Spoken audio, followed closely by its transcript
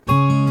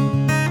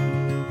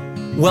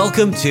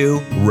Welcome to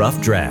Rough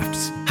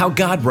Drafts, How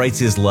God Writes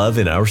His Love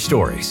in Our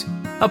Stories,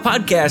 a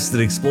podcast that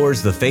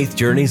explores the faith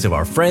journeys of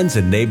our friends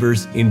and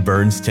neighbors in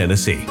Burns,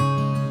 Tennessee.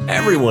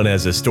 Everyone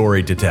has a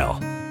story to tell,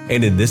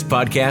 and in this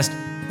podcast,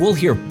 we'll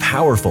hear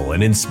powerful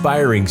and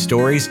inspiring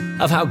stories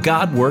of how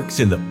God works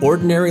in the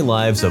ordinary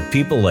lives of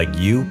people like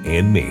you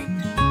and me.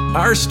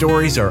 Our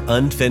stories are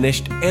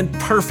unfinished and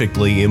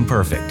perfectly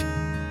imperfect.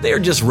 They are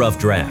just rough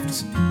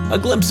drafts, a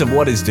glimpse of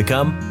what is to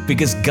come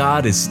because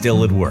God is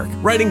still at work,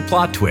 writing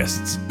plot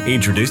twists,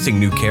 introducing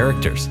new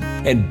characters,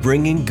 and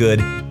bringing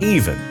good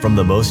even from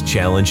the most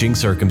challenging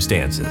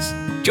circumstances.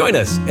 Join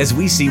us as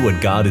we see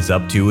what God is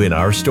up to in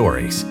our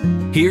stories.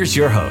 Here's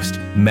your host,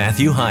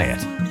 Matthew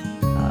Hyatt.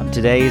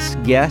 Today's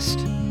guest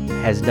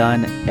has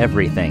done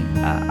everything.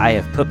 I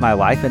have put my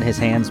life in his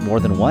hands more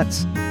than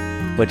once,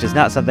 which is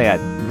not something I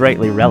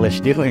greatly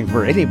relish doing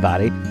for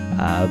anybody,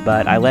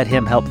 but I let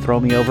him help throw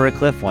me over a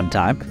cliff one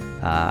time.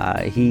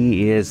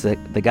 He is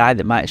the guy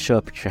that might show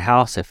up at your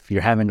house if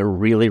you're having a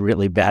really,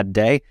 really bad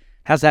day.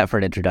 How's that for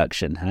an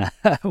introduction?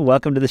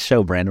 Welcome to the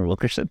show, Brannon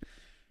Wilkerson.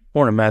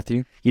 Morning,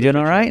 Matthew. You doing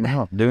all right?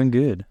 Oh, doing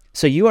good.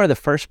 So you are the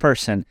first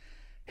person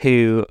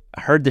who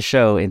heard the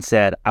show and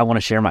said, I want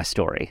to share my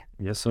story.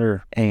 Yes,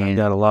 sir. And I've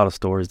got a lot of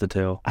stories to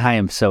tell. I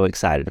am so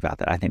excited about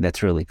that. I think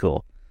that's really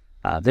cool.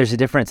 There's a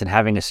difference in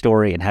having a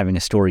story and having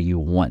a story you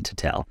want to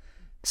tell.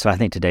 So I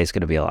think today's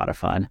going to be a lot of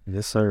fun.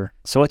 Yes, sir.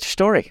 So what's your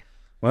story?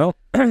 Well,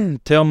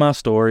 tell my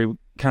story.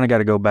 Kind of got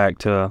to go back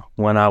to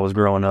when I was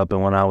growing up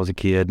and when I was a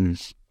kid.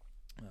 And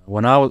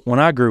when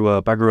I grew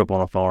up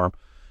on a farm.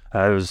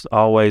 It was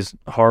always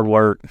hard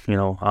work,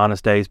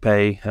 honest day's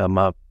pay.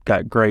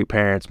 Got great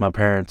parents. My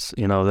parents,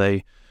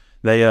 they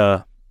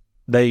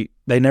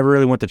never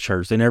really went to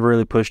church. They never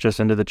really pushed us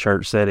into the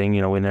church setting.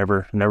 We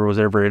never was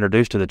ever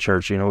introduced to the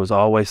church. It was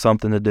always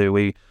something to do.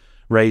 We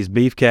raised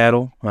beef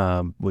cattle.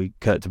 We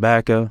cut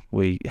tobacco.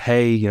 We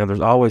hay.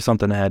 There's always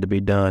something that had to be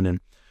done. And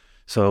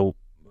so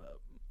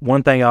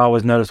one thing I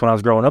always noticed when I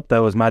was growing up,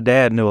 though, is my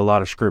dad knew a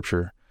lot of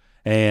scripture.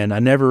 And I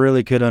never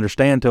really could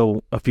understand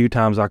until a few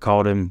times I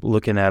caught him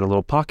looking at a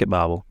little pocket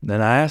Bible. Then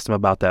I asked him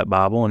about that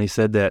Bible, and he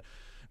said that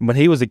when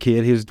he was a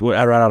kid, he was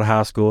right out of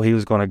high school, he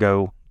was going to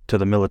go to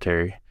the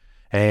military.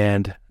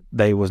 And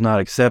they was not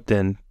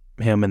accepting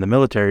him in the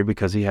military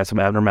because he had some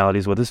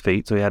abnormalities with his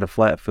feet, so he had a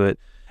flat foot.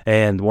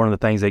 And one of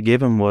the things they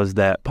give him was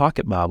that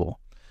pocket Bible.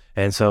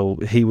 And so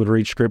he would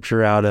read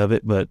scripture out of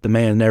it, but the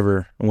man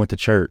never went to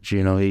church.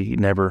 He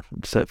never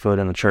set foot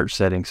in a church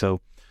setting. So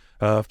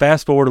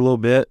fast forward a little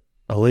bit.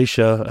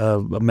 Alicia,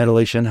 I met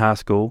Alicia in high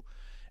school,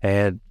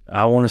 and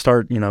I want to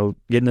start,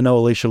 getting to know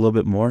Alicia a little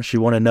bit more. She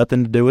wanted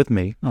nothing to do with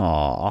me.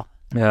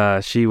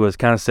 Aww. She was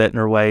kind of set in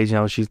her ways.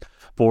 She's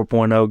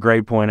 4.0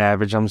 grade point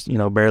average. I'm,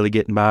 barely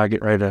getting by,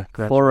 getting ready to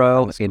graduate.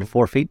 4.0 and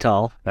 4 feet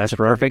tall. That's a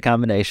perfect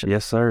combination.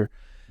 Yes, sir.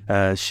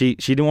 She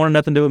didn't want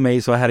nothing to do with me,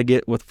 so I had to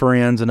get with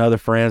friends and other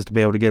friends to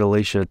be able to get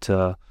Alicia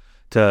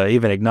to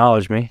even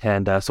acknowledge me.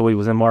 And so we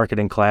was in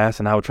marketing class,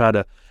 and I would try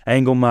to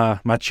angle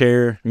my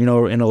chair, in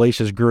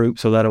Alicia's group,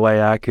 so that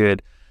way I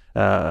could,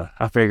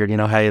 I figured,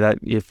 hey, that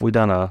if we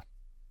done a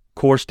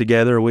course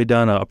together, or we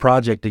done a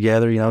project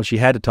together, she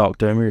had to talk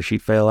to me or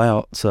she'd fail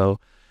out. So,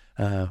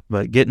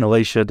 but getting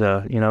Alicia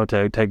to,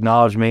 to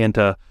acknowledge me and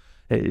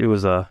it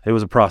was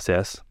a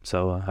process.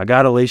 So I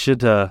got Alicia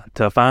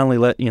to finally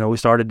we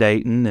started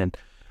dating and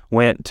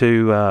went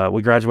to,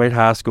 we graduated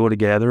high school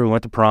together. We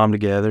went to prom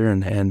together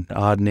and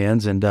odd and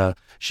ends. And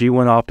she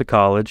went off to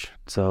college.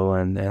 So,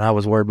 and I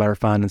was worried about her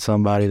finding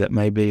somebody that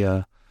may be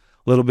a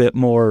little bit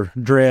more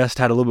dressed,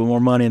 had a little bit more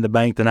money in the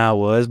bank than I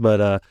was.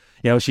 But,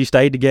 she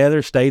stayed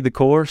together, stayed the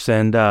course.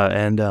 And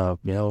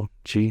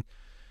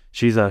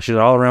she's an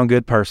all around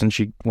good person.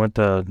 She went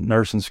to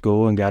nursing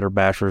school and got her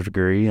bachelor's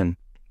degree. And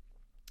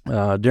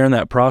during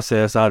that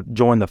process, I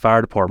joined the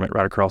fire department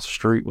right across the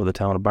street with the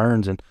town of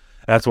Burns. And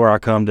that's where I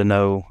come to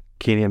know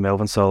Kenny and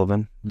Melvin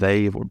Sullivan.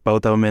 They were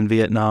both of them in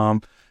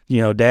Vietnam.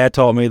 Dad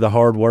taught me the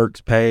hard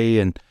work's pay,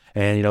 and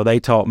they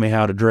taught me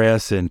how to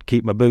dress and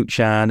keep my boot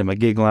shined and my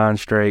gig line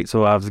straight.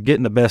 So I was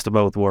getting the best of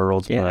both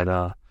worlds. Yeah.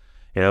 But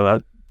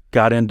I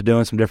got into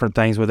doing some different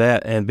things with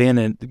that,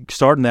 and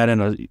starting that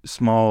in a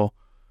small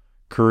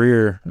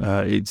career,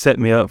 it set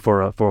me up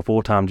for a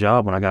full-time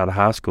job when I got out of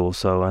high school.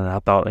 So, and I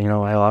thought,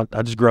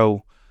 I just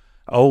grow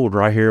old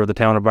right here with the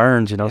town of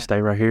Burns.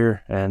 Stay right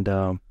here.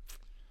 And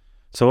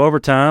so over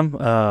time,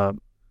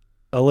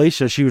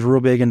 Alicia, she was real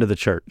big into the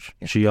church.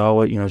 She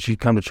always, she'd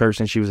come to church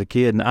since she was a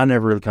kid, and I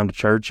never really come to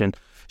church. And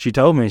she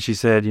told me, she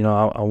said,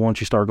 I want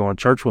you to start going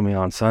to church with me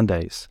on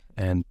Sundays.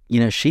 And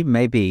she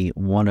may be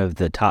one of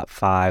the top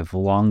 5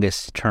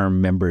 longest-term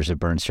members of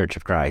Burns Church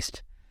of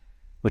Christ,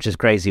 which is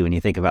crazy when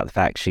you think about the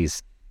fact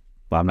she's,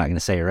 well, I'm not going to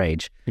say her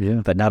age,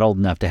 but not old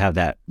enough to have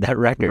that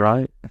record.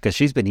 Right. Because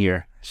she's been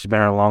here. She's been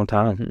here a long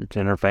time. Mm-hmm.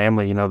 And her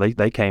family,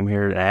 they came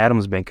here.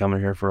 Adam's been coming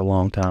here for a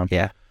long time.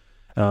 Yeah.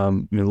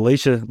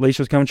 Alicia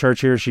was coming to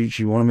church here.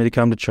 She wanted me to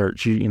come to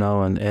church,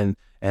 and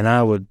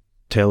I would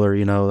tell her,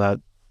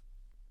 that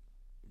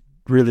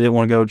really didn't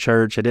want to go to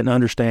church. I didn't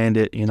understand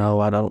it.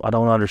 I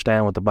don't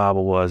understand what the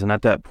Bible was. And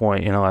at that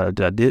point, I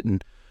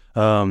didn't.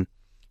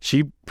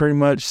 she pretty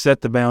much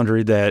set the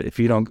boundary that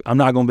I'm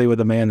not going to be with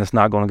a man that's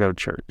not going to go to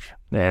church.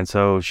 And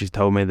so she's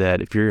told me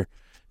that if you're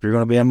going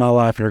to be in my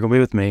life and you're going to be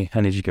with me,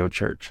 I need you to go to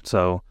church.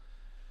 So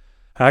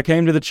I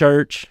came to the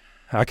church.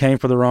 I came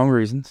for the wrong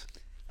reasons.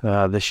 When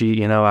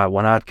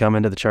I'd come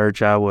into the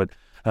church, I would,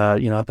 I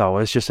thought, well,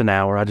 it's just an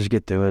hour. I just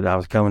get through it. I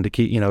was coming to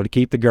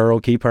keep the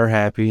girl, keep her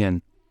happy.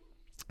 And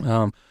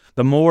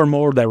the more and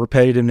more that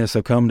repetitiveness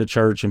of coming to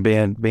church and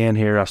being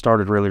here, I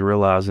started really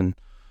realizing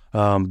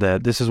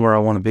that this is where I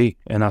want to be.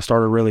 And I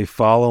started really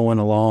following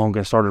along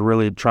and started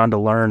really trying to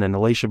learn. And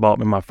Alicia bought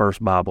me my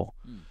first Bible.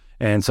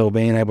 And so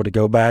being able to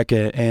go back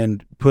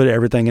and put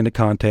everything into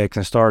context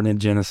and starting in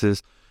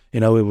Genesis,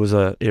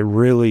 it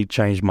really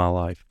changed my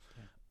life.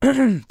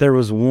 There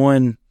was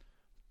one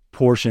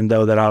portion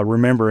though that I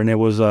remember, and it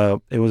was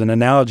an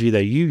analogy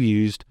that you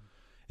used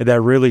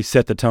that really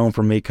set the tone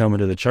for me coming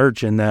to the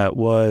church, and that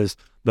was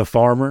the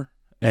farmer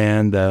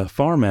and the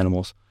farm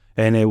animals.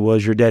 And it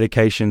was your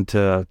dedication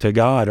to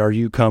God. Are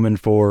you coming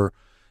for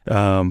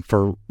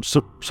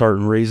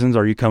certain reasons?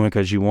 Are you coming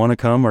because you want to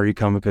come? Or are you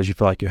coming because you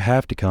feel like you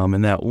have to come?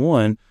 And that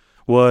one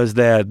was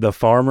that the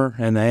farmer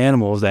and the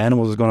animals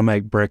is going to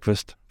make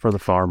breakfast for the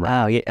farmer.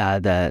 Oh yeah,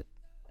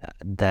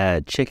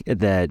 the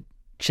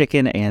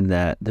chicken and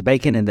the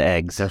bacon and the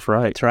eggs. That's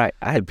right. That's right.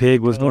 The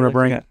pig was going to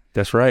bring.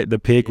 That's right. The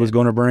pig was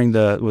going to bring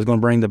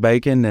the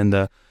bacon, and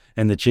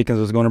the chickens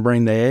was going to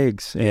bring the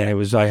eggs. And it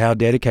was like, how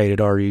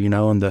dedicated are you?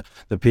 And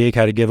the pig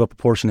had to give up a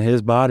portion of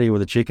his body, where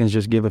the chickens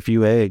just give a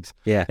few eggs.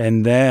 Yeah.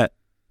 And that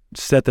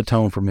set the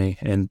tone for me.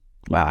 And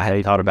wow, I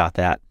hadn't thought about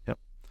that. Yep.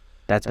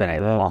 That's been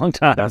a long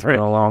time. That's been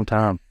a long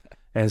time.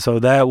 And so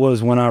that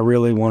was when I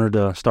really wanted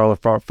to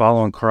start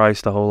following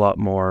Christ a whole lot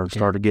more, and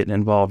started getting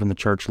involved in the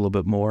church a little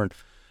bit more. And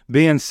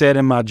being set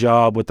in my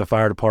job with the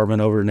fire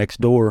department over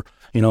next door,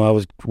 I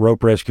was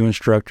rope rescue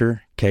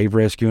instructor, cave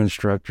rescue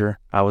instructor.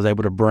 I was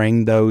able to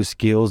bring those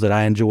skills that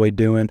I enjoyed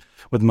doing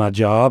with my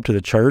job to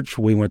the church.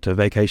 We went to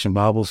Vacation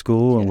Bible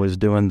School and was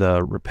doing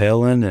the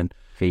rappelling, and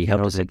you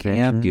helped us at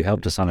camp. You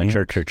helped us on a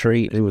church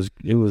retreat. It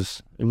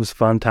was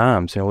fun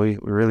times. We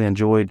really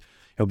enjoyed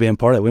being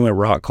part of it. We went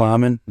rock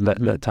climbing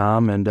that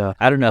time, and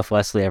I don't know if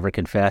Leslie ever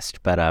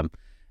confessed, but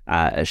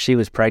she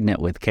was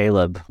pregnant with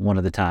Caleb one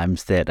of the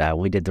times that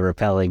we did the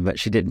rappelling, but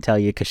she didn't tell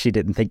you because she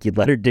didn't think you'd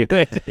let her do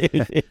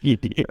it. You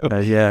do.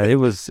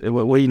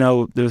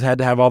 There had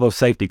to have all those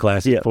safety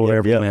classes before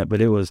every event,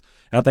 but I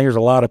think there's a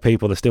lot of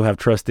people that still have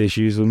trust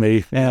issues with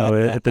me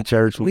at the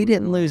church. We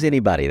didn't lose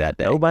anybody that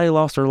day. Nobody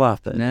lost their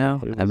life that day. No,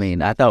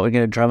 I thought we were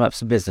going to drum up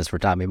some business for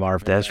Tommy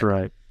Marv. That's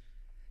right.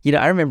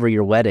 I remember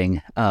your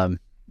wedding.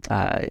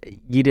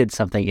 You did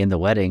something in the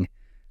wedding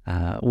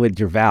with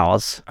your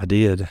vows. I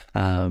did.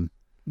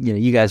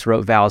 You guys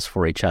wrote vows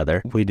for each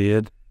other. We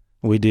did.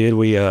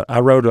 I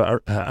wrote,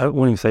 I wouldn't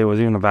even say it was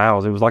even a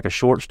vows. It was like a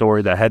short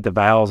story that had the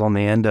vows on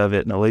the end of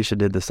it, and Alicia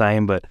did the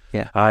same, but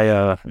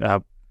I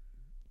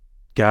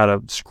got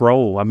a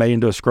scroll. I made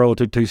into a scroll,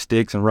 took 2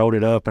 sticks and rolled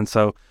it up, and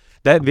so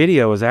that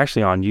video is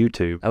actually on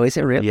YouTube. Oh, is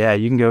it really? Yeah,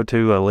 you can go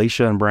to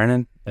Alicia and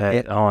Brannon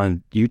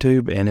on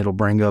YouTube, and it'll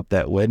bring up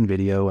that wedding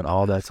video and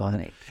all that's on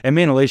it. And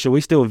me and Alicia,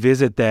 we still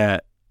visit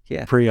that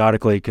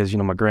periodically because,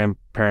 my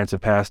grandparents have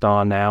passed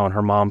on now and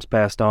her mom's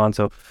passed on.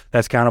 So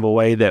that's kind of a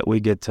way that we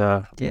get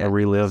to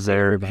relive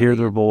hear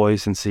their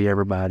voice and see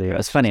everybody.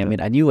 It's funny.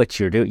 I knew what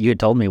you were doing. You had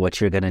told me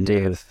what you were going to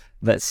do,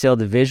 but still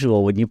the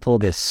visual, when you pull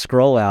this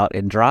scroll out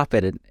and drop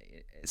it,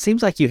 it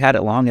seems like you had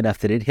it long enough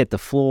that it hit the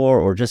floor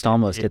or just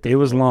almost hit the floor. It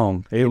was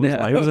long. It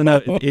was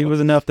enough. It was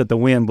enough that the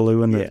wind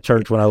blew in the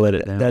church when I let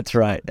it down. That's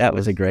right. That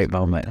was a great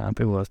moment.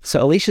 It was.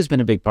 So Alicia's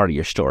been a big part of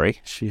your story.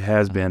 She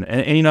has been,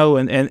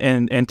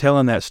 and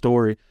telling that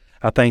story,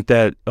 I think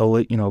that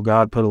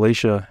God put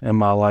Alicia in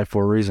my life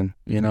for a reason.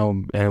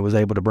 And it was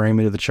able to bring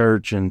me to the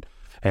church and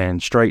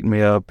straighten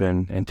me up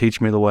and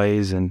teach me the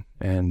ways, and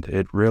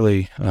it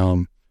really.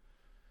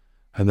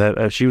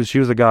 That she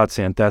was a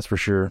godsend, that's for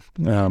sure.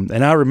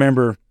 And I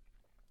remember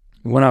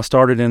when I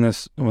started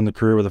when the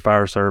career with the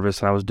fire service,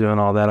 and I was doing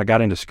all that, I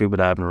got into scuba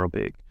diving real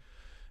big.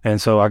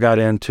 And so I got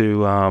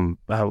into, I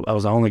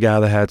was the only guy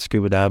that had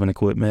scuba diving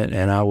equipment,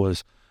 and I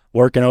was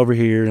working over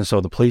here. And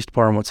so the police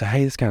department would say,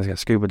 hey, this guy's got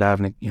scuba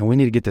diving. We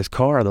need to get this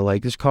car out of the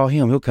lake. Just call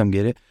him. He'll come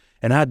get it.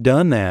 And I'd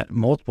done that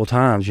multiple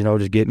times,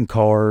 just getting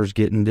cars,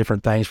 getting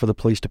different things for the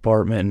police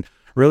department, and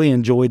really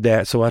enjoyed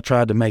that. So I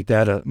tried to make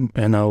that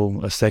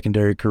a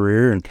secondary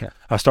career. And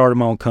I started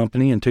my own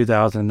company in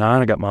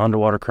 2009. I got my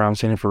underwater crime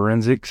scene and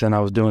forensics, and I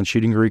was doing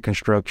shooting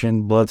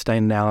reconstruction,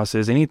 bloodstain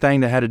analysis,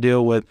 anything that had to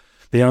deal with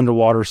the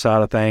underwater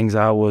side of things.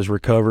 I was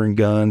recovering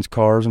guns,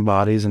 cars, and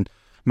bodies, and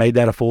made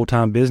that a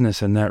full-time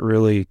business. And that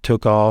really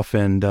took off.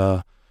 And,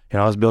 I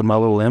was building my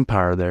little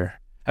empire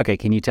there. Okay.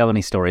 Can you tell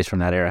any stories from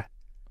that era?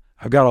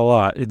 I've got a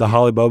lot. The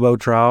Holly Bobo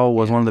trial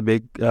was one of the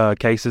big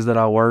cases that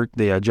I worked.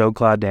 The Joe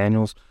Clyde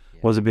Daniels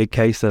was a big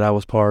case that I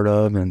was part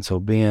of, and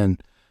so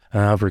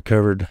I've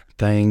recovered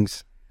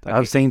things. Okay.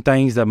 I've seen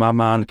things that my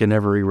mind can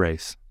never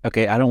erase.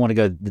 Okay, I don't want to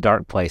go to the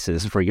dark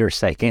places for your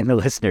sake and the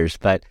listeners,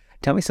 but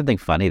tell me something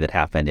funny that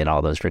happened in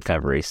all those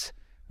recoveries,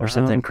 or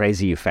something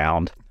crazy you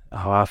found.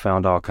 Oh, I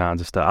found all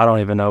kinds of stuff. I don't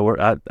even know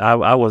where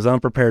I was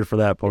unprepared for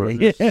that part.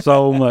 There's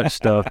so much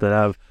stuff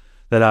that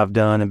I've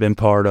done and been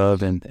part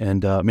of,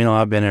 and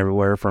I've been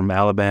everywhere from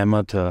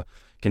Alabama to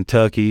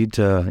Kentucky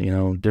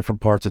to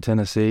different parts of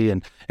Tennessee,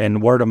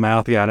 and word of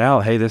mouth got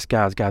out. Hey, this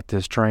guy's got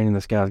this training.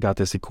 This guy's got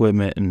this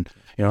equipment, and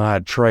I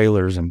had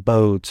trailers and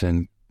boats,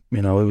 and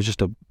it was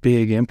just a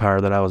big empire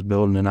that I was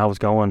building, and I was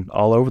going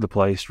all over the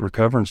place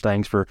recovering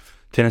things for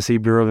Tennessee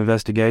Bureau of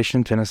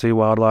Investigation, Tennessee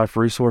Wildlife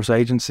Resource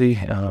Agency.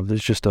 It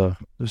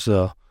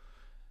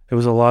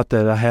was a lot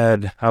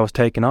that I was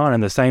taking on.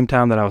 And the same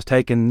time that I was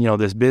taking,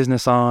 this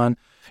business on,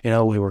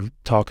 we were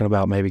talking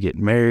about maybe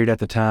getting married at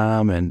the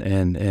time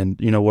and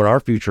what our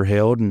future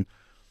held. And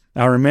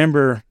I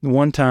remember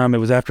one time, it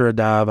was after a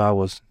dive, I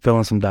was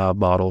filling some dive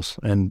bottles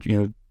and,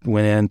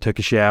 went in, took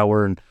a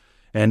shower,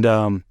 and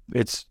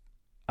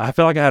I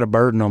felt like I had a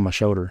burden on my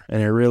shoulder,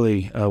 and it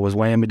really was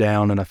weighing me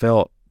down. And I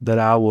felt that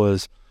I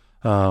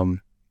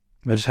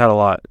just had a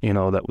lot,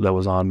 that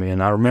was on me.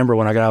 And I remember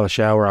when I got out of the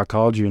shower, I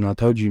called you and I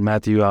told you,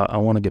 Matthew, I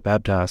want to get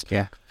baptized.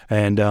 Yeah.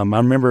 And I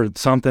remember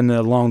something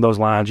along those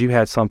lines. You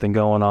had something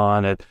going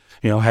on at,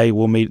 hey,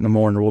 we'll meet in the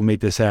morning, or we'll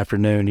meet this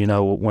afternoon,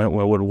 when it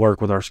would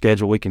work with our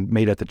schedule. We can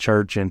meet at the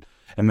church and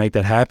make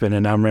that happen.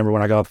 And I remember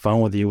when I got off the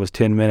phone with you, it was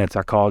 10 minutes.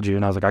 I called you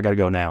and I was like, I got to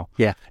go now.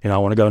 Yeah. I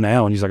want to go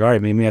now. And he's like, all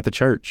right, meet me at the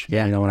church.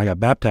 Yeah. When I got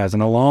baptized.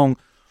 And along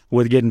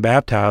with getting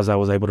baptized, I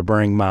was able to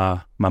bring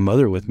my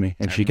mother with me,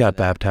 and she got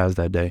baptized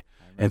that day.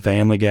 And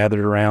family gathered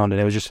around, and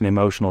it was just an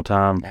emotional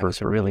time. That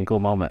was a really cool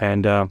moment.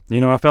 And I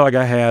felt like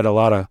I had a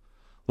lot of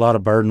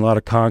burden, a lot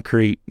of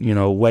concrete,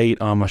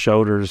 weight on my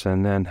shoulders.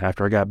 And then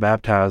after I got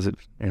baptized,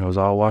 it was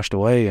all washed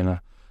away, and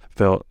I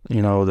felt,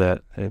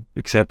 that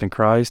accepting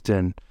Christ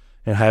and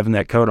having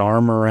that coat of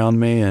armor around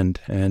me, and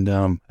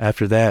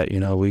after that,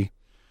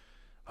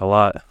 a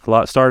lot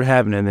started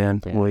happening.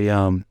 Then we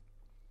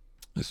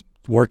was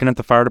working at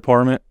the fire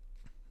department,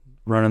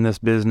 running this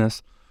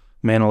business.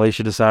 Me and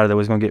Alicia decided that we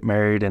was going to get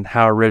married, and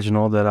how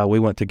original that we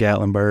went to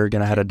Gatlinburg,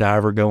 and I had a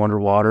diver go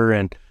underwater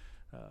and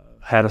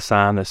had a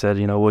sign that said,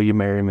 will you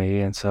marry me?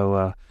 And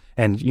so,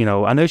 I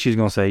knew she was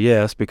going to say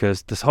yes,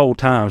 because this whole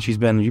time she's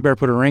been, you better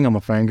put a ring on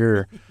my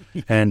finger.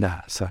 And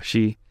so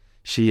she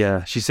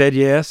said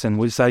yes, and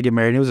we decided to get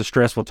married. And it was a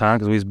stressful time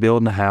because we was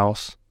building a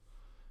house.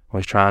 We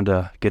was trying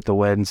to get the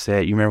wedding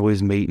set. You remember we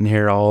was meeting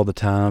here all the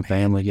time,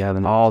 family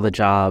gathering. All the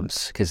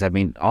jobs, because,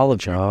 all of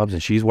jobs,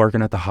 and she's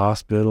working at the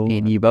hospital.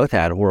 And you both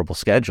had horrible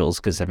schedules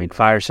because,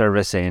 fire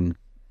service and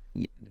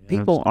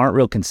people aren't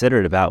real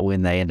considerate about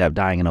when they end up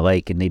dying in a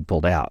lake and need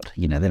pulled out.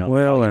 They don't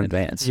call in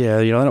advance. Yeah,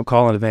 they don't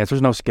call in advance.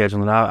 There's no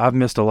scheduling. I've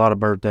missed a lot of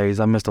birthdays.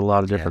 I missed a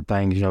lot of different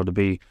things,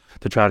 to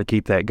try to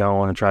keep that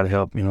going and try to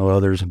help,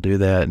 others and do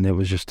that. And it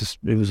was just,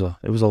 it was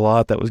a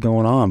lot that was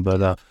going on.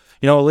 But,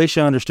 Alicia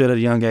understood at a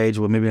young age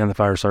with me being in the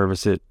fire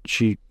service that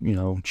she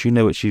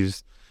knew what she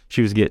was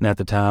getting at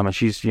the time. And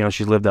she's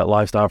lived that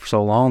lifestyle for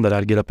so long that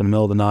I'd get up in the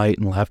middle of the night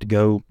and have to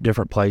go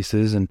different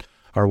places and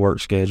our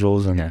work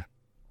schedules. And,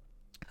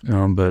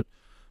 but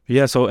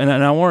yeah, so, and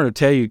I wanted to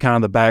tell you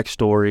kind of the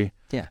backstory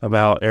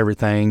about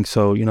everything.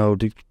 So,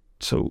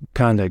 so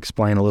kind of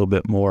explain a little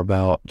bit more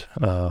about,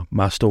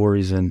 my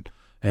stories and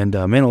me and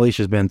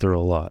Alicia's been through a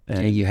lot.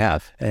 And, yeah, you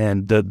have.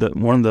 And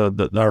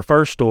our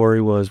first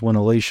story was when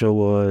Alicia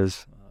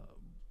was,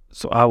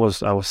 so I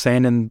was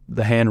sanding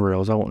the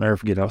handrails. I won't never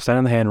forget. I was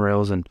sanding the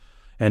handrails and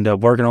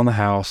working on the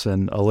house,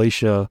 and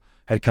Alicia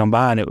had come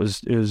by, and it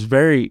was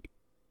very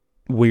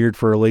weird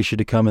for Alicia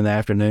to come in the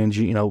afternoons.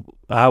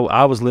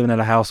 I was living at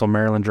a house on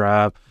Maryland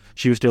Drive.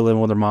 She was still living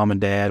with her mom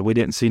and dad. We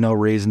didn't see no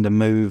reason to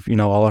move,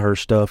 all of her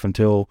stuff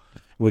until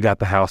we got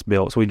the house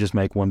built. So we just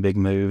make one big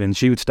move, and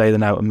she would stay the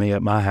night with me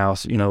at my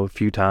house, a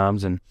few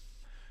times. And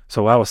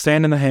so I was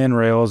sanding the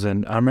handrails,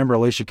 and I remember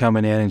Alicia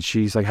coming in, and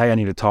she's like, hey, I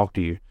need to talk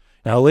to you.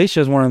 Now,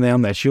 Alicia's one of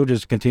them that she'll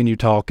just continue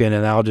talking,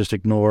 and I'll just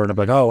ignore it. And I'm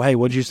like, oh, hey,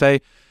 what'd you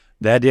say?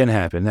 That didn't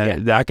happen.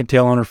 I could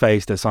tell on her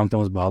face that something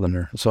was bothering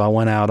her. So I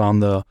went out on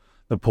the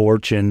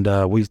porch, and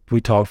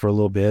we talked for a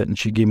little bit, and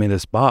she gave me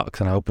this box,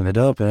 and I opened it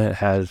up, and it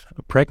had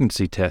a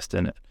pregnancy test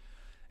in it.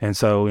 And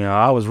so,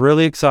 I was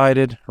really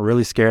excited,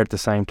 really scared at the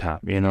same time.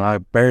 I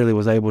barely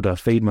was able to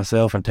feed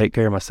myself and take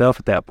care of myself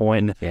at that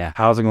point. And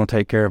how was I going to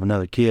take care of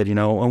another kid,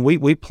 And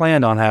we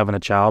planned on having a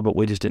child, but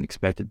we just didn't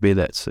expect it to be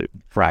that soon.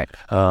 Right.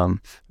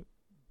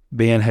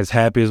 Being as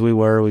happy as we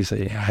were, we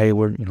say, hey,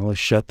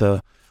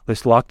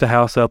 let's lock the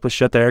house up. Let's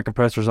shut the air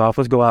compressors off.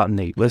 Let's go out and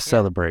eat. Let's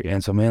celebrate.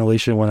 And so me and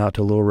Alicia went out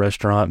to a little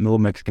restaurant, a little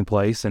Mexican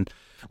place, and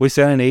we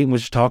sat and ate and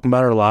was just talking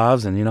about our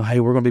lives. And,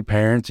 hey, we're going to be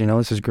parents.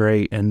 This is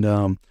great.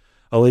 And,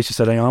 Alicia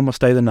said, hey, I'm going to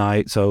stay the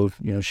night. So,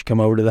 she come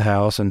over to the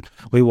house, and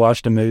we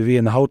watched a movie.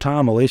 And the whole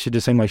time, Alicia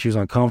just seemed like she was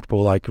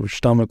uncomfortable, like her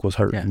stomach was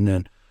hurting. Yeah.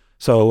 And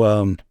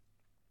so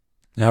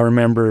I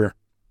remember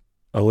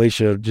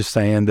Alicia just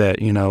saying that,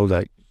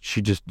 that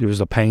it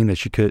was a pain that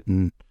she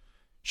couldn't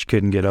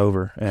get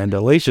over. And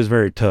Alicia's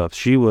very tough.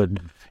 She would,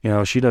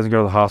 she doesn't go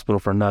to the hospital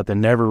for nothing,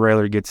 never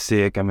rarely gets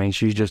sick.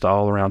 She's just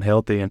all around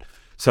healthy. And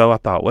so I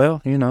thought,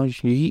 well, you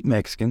eat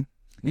Mexican.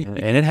 and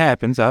it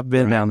happens. I've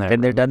been down there.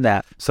 Been there, done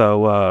that.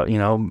 So,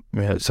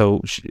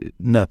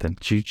 nothing.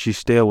 She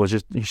still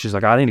was she's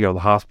like, I need to go to the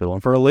hospital.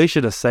 And for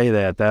Alicia to say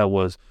that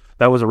was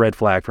a red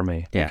flag for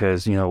me. Yeah.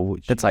 Because,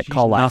 it's like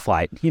call life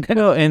flight.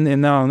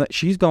 And now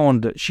she's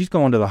going to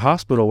the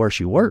hospital where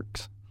she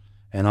works.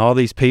 And all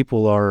these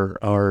people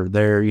are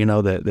there,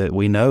 that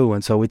we know.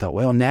 And so we thought,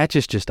 well,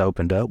 Natchez just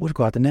opened up. We'll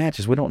go out to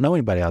Natchez. We don't know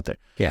anybody out there.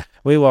 Yeah.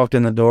 We walked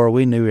in the door.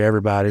 We knew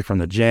everybody from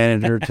the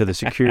janitor to the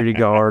security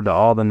guard to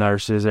all the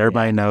nurses.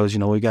 Everybody knows,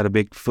 we got a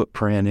big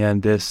footprint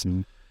in this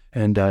and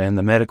in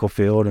the medical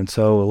field. And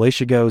so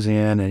Alicia goes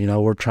in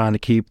and, we're trying to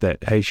keep that,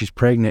 hey, she's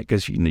pregnant,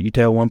 because you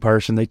tell one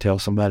person, they tell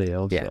somebody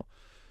else. Yeah. So.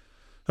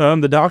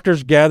 The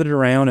doctors gathered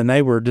around and they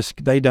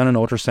done an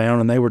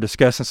ultrasound and they were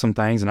discussing some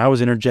things, and I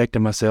was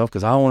interjecting myself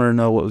because I wanted to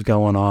know what was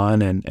going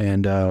on,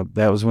 and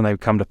that was when they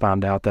come to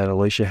find out that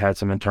Alicia had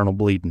some internal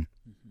bleeding.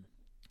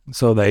 Mm-hmm.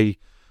 So they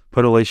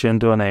put Alicia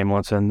into an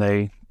ambulance and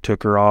they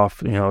took her off,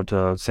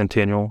 to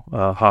Centennial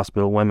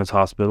Hospital, Women's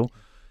Hospital.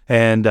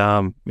 And,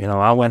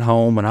 I went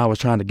home and I was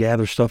trying to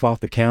gather stuff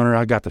off the counter.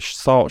 I got the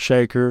salt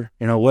shaker,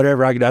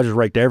 whatever I could. I just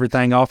raked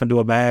everything off into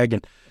a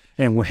bag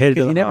and we headed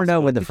to the You never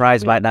hospital. know when the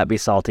fries might not be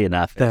salty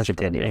enough. That's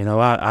right.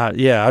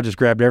 I just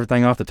grabbed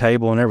everything off the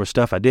table, and there was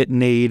stuff I didn't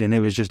need, and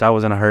it was just I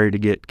was in a hurry to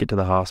get to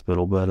the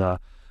hospital.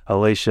 But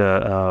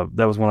Alicia,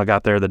 that was when I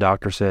got there. The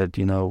doctor said,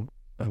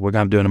 we're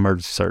going to do an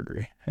emergency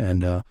surgery,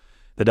 and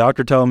the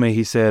doctor told me,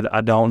 he said,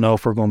 I don't know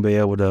if we're going to be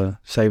able to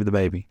save the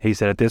baby. He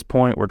said, at this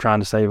point, we're trying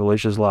to save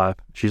Alicia's life.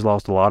 She's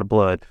lost a lot of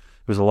blood. There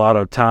was a lot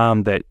of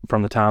time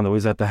from the time that we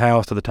was at the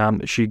house to the time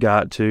that she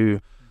got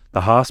to the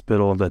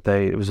hospital,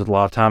 it was a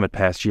lot of time had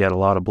passed. She had a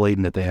lot of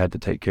bleeding that they had to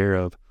take care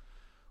of.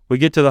 We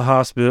get to the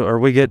hospital, or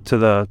we get to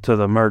the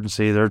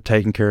emergency. They're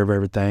taking care of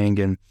everything,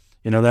 and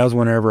that was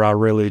whenever I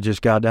really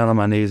just got down on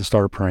my knees and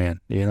started praying.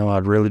 I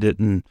really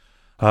didn't.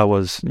 I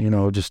was,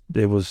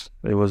 it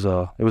was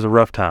a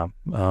rough time.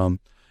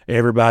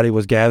 Everybody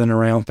was gathering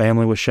around.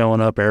 Family was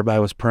showing up.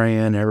 Everybody was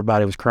praying.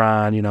 Everybody was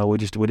crying. We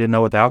didn't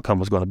know what the outcome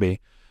was going to be,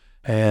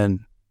 and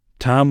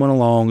time went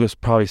along. It was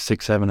probably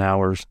 6-7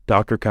 hours.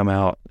 Doctor come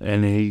out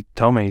and he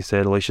told me, he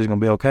said, Alicia's going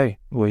to be okay.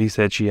 Well, he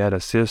said she had a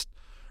cyst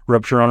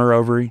rupture on her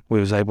ovary. We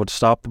was able to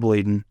stop the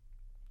bleeding.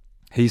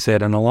 He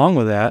said, and along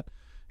with that,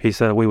 he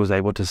said we was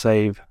able to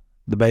save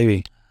the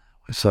baby.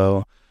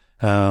 So,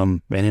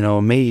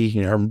 me,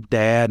 her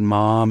dad,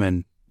 mom,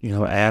 and,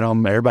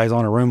 Adam, everybody's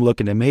on a room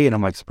looking at me, and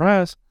I'm like,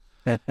 surprise.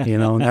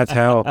 And that's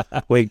how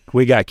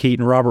we got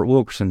Keaton Robert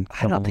Wilkerson.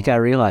 I don't think I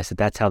realized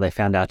that's how they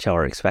found out y'all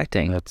were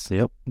expecting.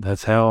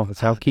 That's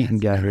how Keaton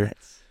got here.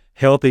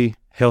 Healthy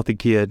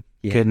kid.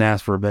 Yeah. Couldn't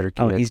ask for a better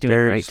kid. Oh, he's doing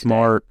very great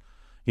smart.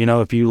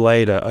 Today. If you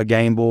laid a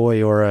Game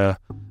Boy or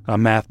a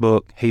math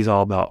book, he's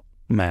all about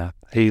math.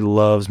 He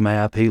loves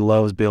math. He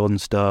loves building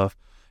stuff.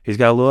 He's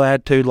got a little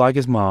attitude like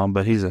his mom,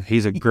 but he's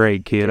a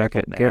great kid.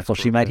 Careful,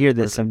 she might hear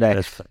this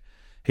someday.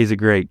 He's a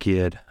great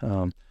kid.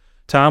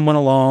 Time went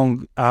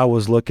along. I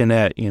was looking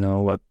at,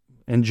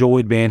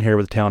 enjoyed being here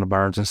with the town of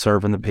Burns and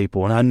serving the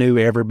people. And I knew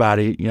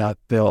everybody, I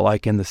felt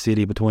like in the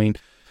city between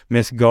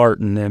Miss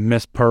Garton and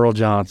Miss Pearl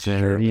Johnson,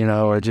 sure.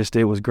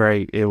 It was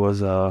great. It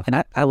was,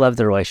 and I love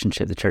the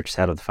relationship the church has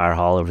had with the fire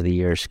hall over the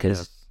years,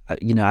 because,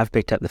 I've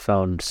picked up the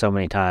phone so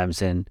many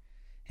times and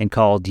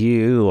called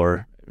you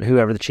or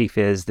whoever the chief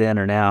is then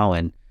or now,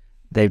 and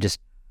they've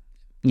just,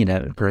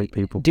 great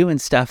people doing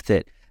stuff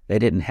that they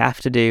didn't have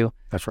to do.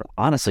 That's right.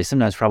 Honestly,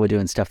 sometimes probably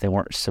doing stuff they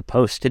weren't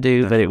supposed to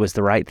do, but it was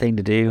the right thing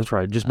to do. That's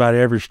right. Just about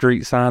every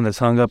street sign that's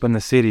hung up in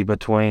the city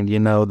between,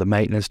 the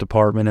maintenance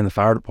department and the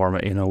fire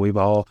department,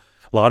 a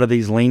lot of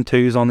these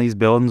lean-tos on these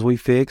buildings we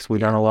fixed. We've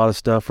done a lot of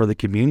stuff for the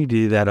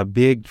community that a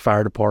big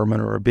fire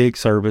department or a big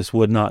service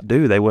would not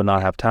do. They would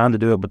not have time to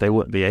do it, but they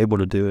wouldn't be able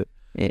to do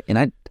it.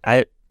 And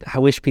I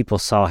wish people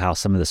saw how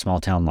some of the small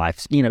town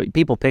life,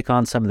 people pick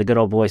on some of the good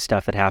old boy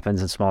stuff that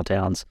happens in small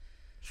towns,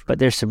 but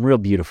there's some real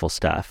beautiful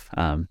stuff.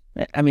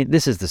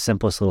 This is the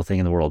simplest little thing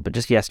in the world, but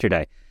just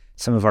yesterday,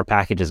 some of our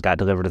packages got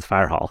delivered to the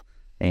fire hall,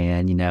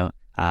 and,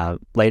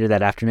 later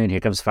that afternoon, here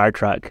comes the fire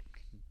truck,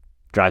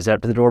 drives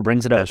up to the door,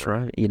 brings it up. That's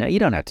right. You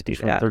don't have to do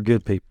that. Right. They're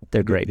good people.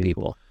 They're great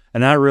people.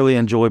 And I really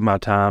enjoyed my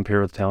time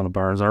here with the town of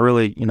Burns. I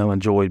really,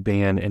 enjoyed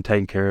being and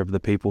taking care of the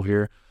people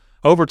here.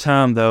 Over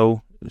time,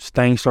 though,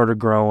 things started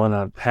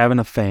growing, having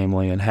a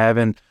family and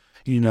having,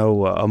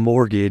 a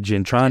mortgage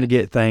and trying to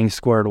get things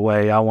squared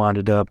away. I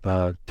winded up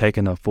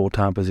taking a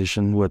full-time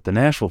position with the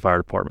Nashville Fire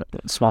Department.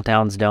 Small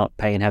towns don't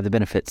pay and have the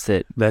benefits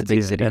that the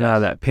big city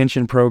does. That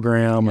pension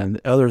program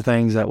and other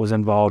things that was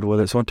involved with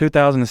it. So in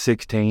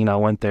 2016, I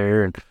went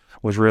there and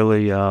was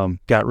really,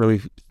 got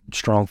really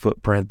strong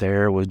footprint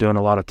there, was doing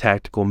a lot of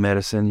tactical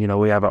medicine.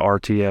 We have an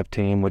RTF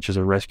team, which is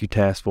a rescue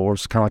task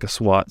force, kind of like a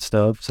SWAT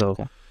stuff.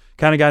 So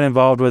kind of got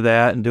involved with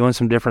that and doing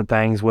some different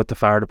things with the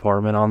fire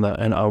department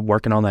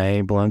working on the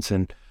ambulance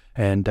and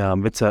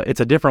it's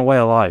a different way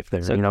of life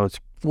there. So, it's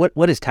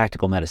what is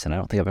tactical medicine? I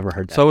don't think I've ever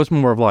heard that. So it's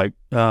more of like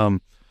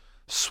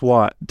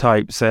SWAT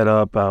type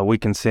setup. We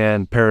can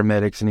send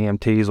paramedics and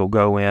EMTs will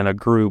go in a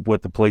group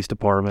with the police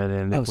department,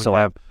 and if we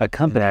have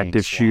an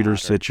active shooter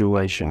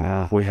situation,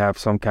 if we have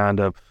some kind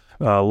of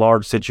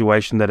large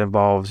situation that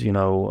involves,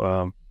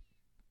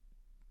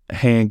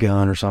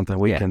 handgun or something,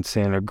 we can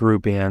send a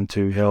group in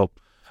to help,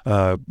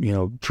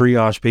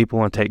 triage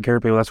people and take care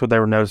of people. That's what they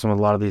were noticing with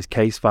a lot of these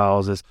case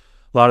files is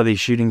a lot of these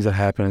shootings that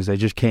happen is they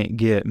just can't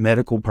get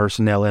medical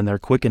personnel in there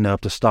quick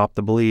enough to stop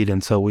the bleed.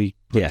 And so we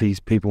put these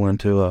people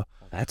into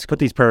put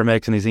these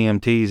paramedics and these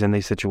EMTs in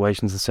these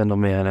situations and send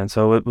them in. And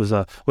so it was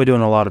we're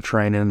doing a lot of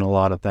training and a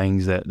lot of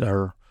things that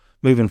are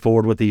moving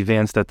forward with the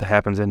events that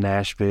happens in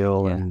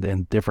Nashville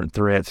and different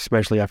threats,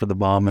 especially after the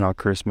bombing on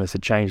Christmas.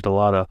 It changed a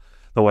lot of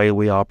the way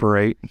we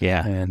operate.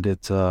 Yeah. And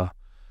it's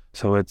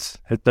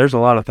there's a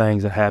lot of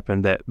things that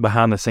happen that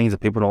behind the scenes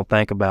that people don't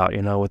think about,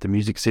 with the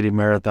Music City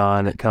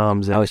Marathon that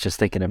comes. And, I was just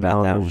thinking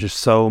about that. There's just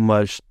so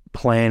much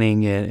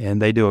planning,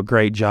 and they do a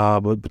great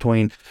job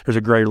there's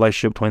a great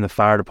relationship between the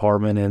fire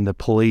department and the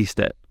police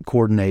that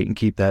coordinate and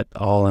keep that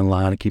all in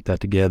line and keep that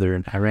together.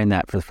 And I ran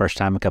that for the first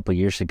time a couple of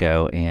years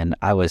ago, and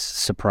I was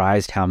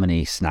surprised how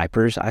many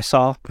snipers I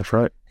saw. That's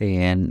right.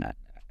 And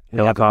we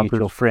have a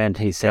mutual friend,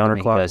 he said to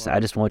me, I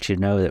just want you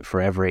to know that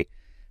for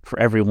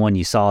every one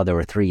you saw, there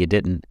were 3 you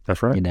didn't.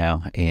 That's right.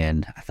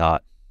 And I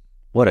thought,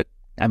 what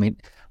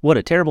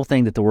a terrible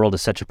thing that the world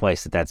is such a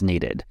place that's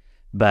needed.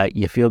 But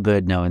you feel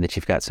good knowing that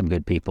you've got some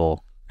good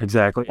people.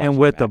 Exactly. And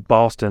with the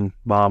Boston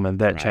bombing,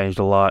 that changed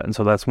a lot. And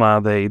so that's why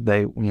they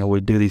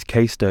we do these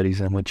case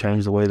studies and we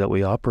change the way that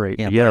we operate.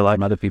 Like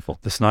from other people.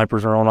 The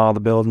snipers are on all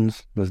the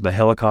buildings. There's the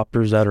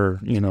helicopters that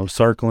are,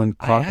 circling.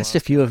 I asked a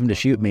few of them to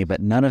shoot me,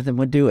 but none of them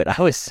would do it.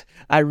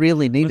 I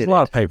really needed a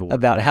lot of paperwork.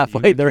 About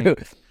halfway through.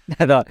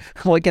 I thought,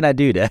 what can I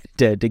do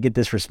to get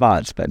this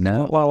response? But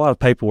no. Well, a lot of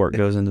paperwork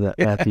goes into that,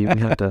 Matthew.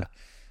 We have to.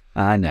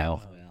 I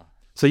know.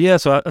 So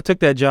I took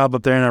that job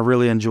up there and I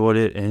really enjoyed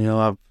it. And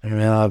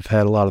I've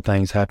had a lot of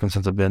things happen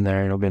since I've been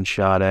there. Been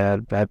shot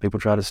at, had people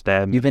try to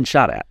stab me. You've been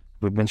shot at.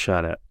 We've been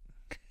shot at.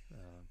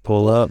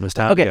 Pull up. It's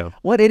time to go.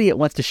 What idiot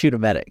wants to shoot a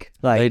medic?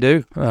 They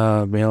do.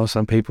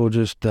 Some people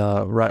just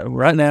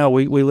right now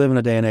we live in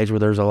a day and age where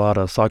there's a lot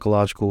of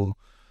psychological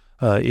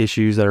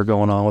issues that are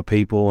going on with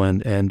people,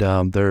 and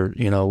they're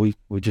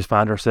we just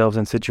find ourselves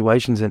in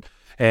situations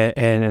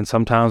and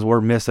sometimes we're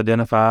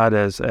misidentified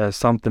as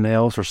something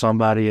else or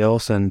somebody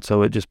else, and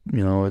so it just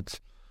it's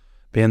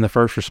being the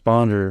first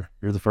responder.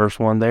 You're the first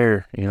one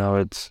there.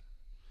 It's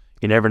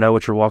you never know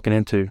what you're walking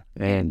into,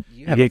 and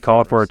you get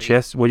called for a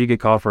chest. You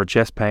get called for a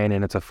chest pain,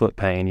 and it's a foot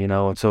pain.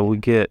 And so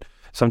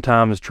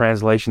sometimes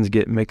translations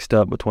get mixed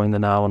up between the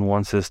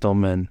 911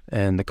 system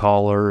and the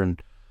caller,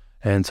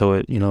 and so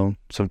it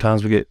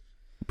sometimes we get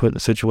put in a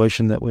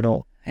situation that we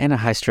don't. In a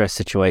high stress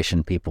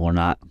situation, people are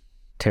not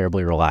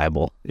terribly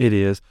reliable. It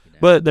is.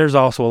 But there's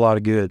also a lot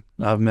of good.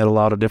 I've met a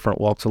lot of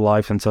different walks of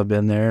life since I've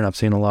been there, and I've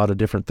seen a lot of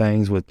different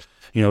things with,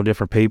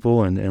 different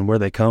people and where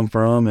they come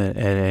from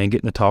and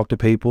getting to talk to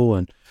people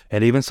and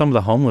even some of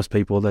the homeless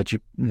people that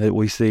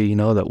we see,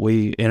 that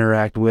we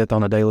interact with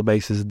on a daily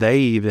basis. They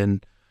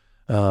even,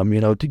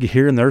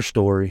 hearing their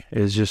story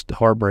is just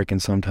heartbreaking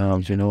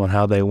sometimes, and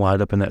how they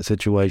wind up in that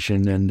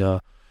situation.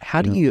 And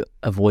how do you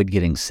avoid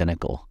getting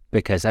cynical?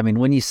 Because,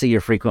 when you see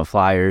your frequent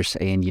flyers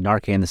and you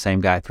Narcan the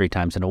same guy 3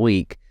 times in a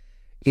week,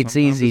 it's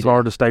easy. It's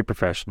hard to stay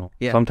professional.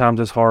 Yeah.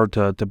 Sometimes it's hard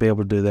to be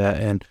able to do that.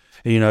 And,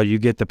 you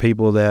get the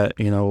people that,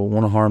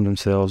 want to harm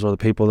themselves, or the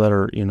people that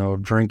are,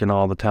 drinking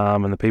all the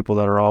time, and the people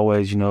that are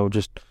always,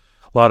 just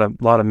a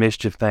lot of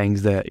mischief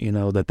things that,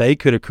 that they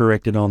could have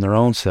corrected on their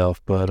own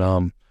self. But,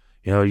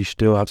 you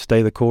still have to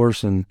stay the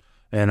course. And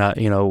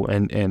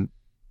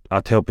I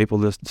tell people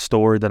this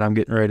story that I'm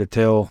getting ready to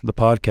tell the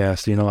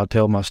podcast. I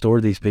tell my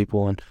story to these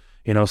people, and,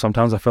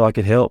 sometimes I feel like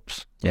it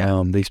helps.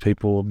 Yeah. These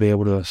people will be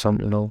able to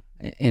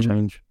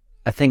change.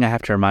 A thing I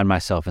have to remind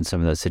myself in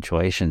some of those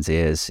situations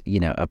is,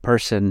 a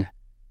person,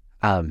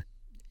 a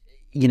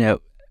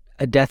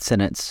death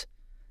sentence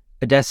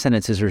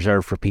is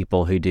reserved for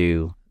people who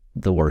do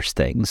the worst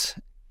things.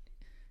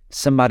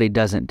 Somebody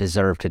doesn't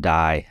deserve to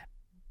die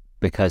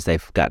because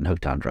they've gotten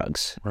hooked on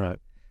drugs. Right.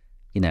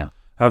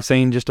 I've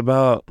seen just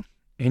about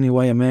any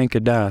way a man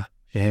could die.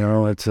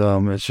 It's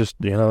just,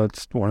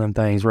 it's one of them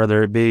things,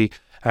 whether it be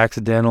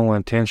accidental,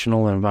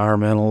 intentional,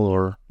 environmental,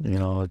 or,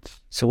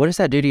 it's. So what does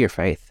that do to your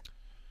faith?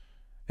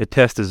 It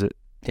tests it.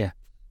 Yeah.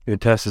 It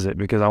tests it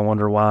because I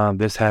wonder why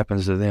this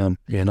happens to them,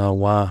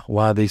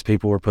 why these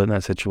people were put in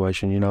that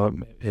situation.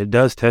 It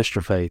does test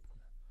your faith.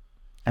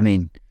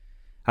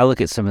 I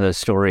look at some of those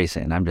stories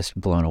and I'm just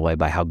blown away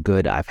by how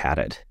good I've had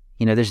it.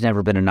 There's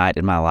never been a night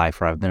in my life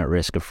where I've been at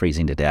risk of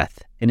freezing to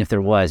death. And if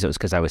there was, it was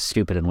because I was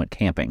stupid and went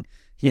camping.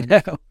 And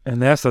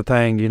that's the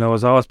thing,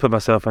 is I always put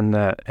myself in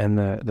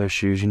those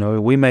shoes.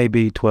 We may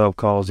be 12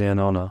 calls in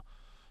on a,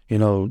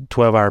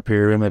 12-hour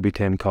period, maybe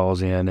 10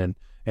 calls in, and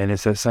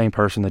it's that same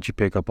person that you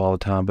pick up all the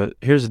time. But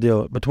here's the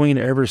deal. Between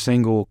every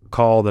single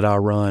call that I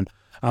run,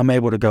 I'm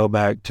able to go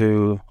back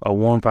to a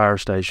warm fire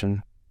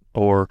station,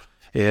 or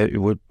it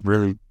would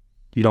really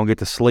you don't get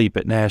to sleep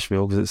at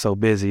Nashville because it's so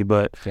busy.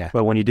 But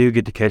when you do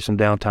get to catch some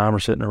downtime or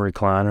sit in a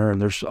recliner,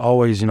 and there's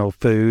always,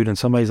 food, and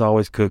somebody's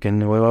always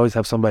cooking, and we always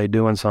have somebody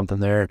doing something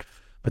there.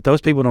 But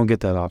those people don't get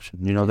that option.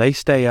 They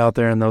stay out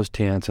there in those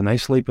tents, and they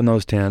sleep in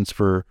those tents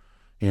for,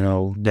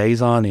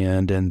 days on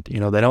end, and,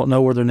 they don't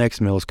know where their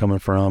next meal is coming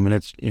from, and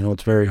it's,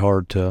 it's very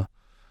hard to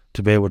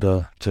be able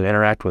to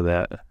interact with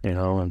that,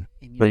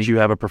 but you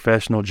have a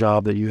professional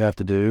job that you have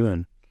to do.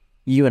 And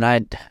you and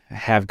I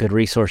have good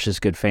resources,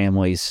 good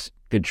families,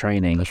 good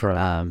training. That's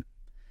right.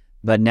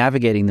 But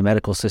navigating the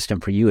medical system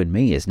for you and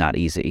me is not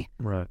easy.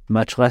 Right.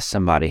 Much less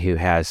somebody who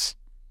has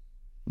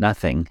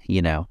nothing,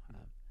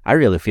 I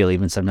really feel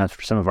even sometimes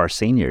for some of our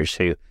seniors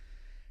who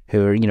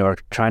are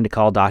trying to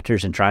call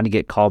doctors and trying to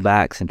get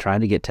callbacks and trying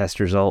to get test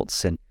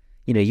results. And,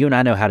 you and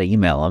I know how to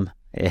email them.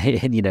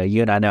 And,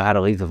 you and I know how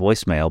to leave the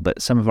voicemail,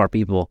 but some of our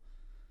people,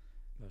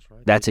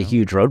 that's a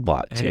huge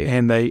roadblock too.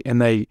 And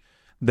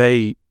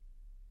they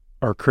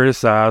are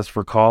criticized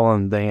for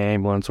calling the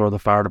ambulance or the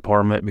fire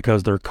department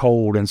because they're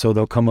cold. And so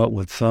they'll come up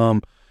with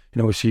some,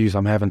 excuse,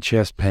 I'm having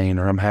chest pain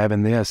or I'm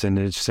having this. And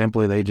it's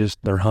simply,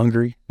 they're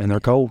hungry and they're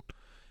cold.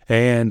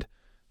 And,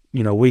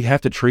 we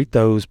have to treat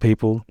those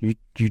people.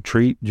 You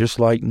treat just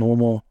like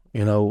normal.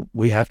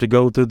 We have to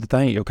go through the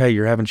thing. Okay,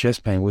 you're having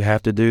chest pain. We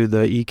have to do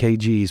the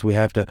EKGs. We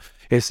have to,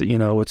 it's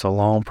a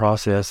long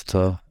process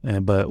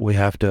but we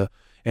have to,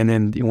 and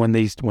then when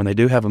they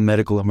do have a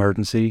medical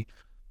emergency,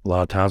 a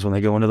lot of times when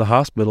they go into the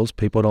hospitals,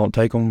 people don't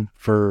take them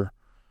for,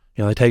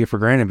 they take it for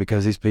granted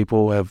because these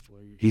people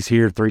he's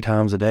here 3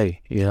 times a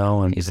day,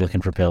 and he's looking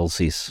for pills.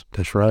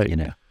 That's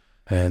right.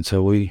 And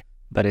so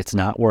but it's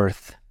not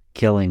worth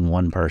killing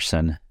one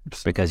person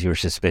because you're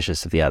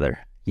suspicious of the other.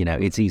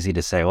 It's easy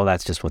to say, well,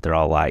 that's just what they're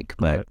all like,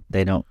 but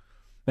they don't.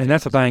 And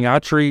that's the thing. I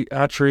treat,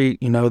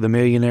 the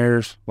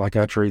millionaires like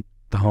I treat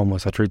the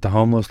homeless. I treat the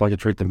homeless like I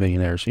treat the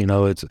millionaires.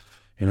 It's,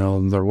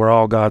 we're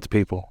all God's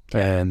people.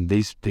 And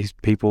these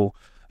people,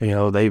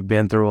 they've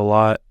been through a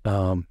lot,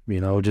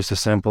 just as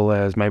simple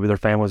as maybe their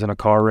family was in a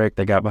car wreck.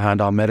 They got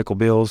behind on medical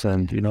bills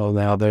and,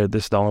 now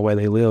this is the only way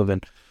they live.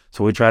 And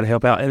so we try to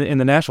help out. And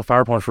the National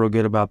Fire Department's real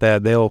good about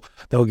that.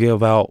 They'll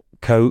give out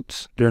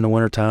coats during the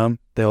wintertime.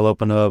 They'll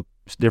open up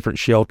different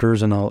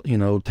shelters and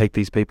I'll, take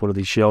these people to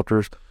these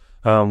shelters.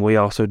 We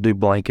also do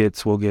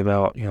blankets. We'll give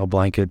out,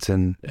 blankets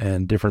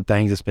and different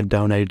things that's been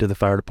donated to the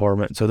fire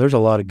department. So there's a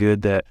lot of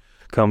good that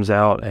comes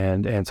out.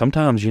 And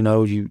sometimes,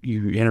 you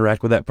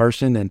interact with that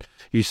person and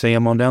you see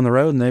them on down the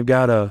road and they've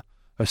got a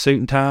suit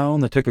and tie on.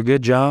 They took a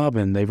good job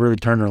and they've really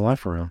turned their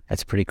life around.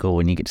 That's pretty cool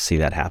when you get to see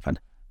that happen.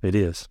 It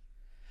is.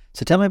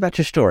 So tell me about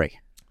your story.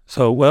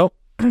 So,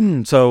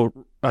 so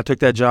I took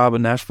that job at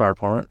Nashville Fire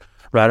Department.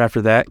 Right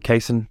after that,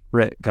 Cason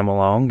Rhett come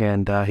along,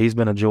 and he's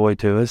been a joy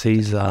to us.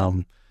 He's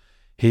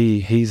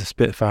he's a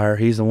spitfire.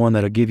 He's the one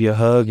that'll give you a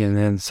hug and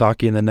then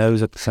sock you in the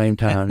nose at the same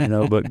time,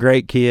 But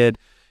great kid.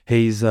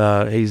 He's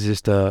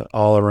just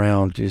all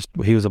around.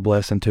 He was a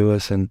blessing to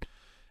us. And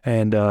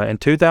in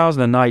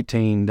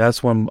 2019,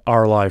 that's when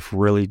our life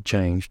really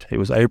changed. It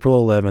was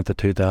April 11th of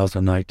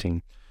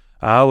 2019.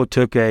 I was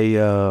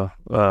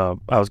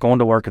going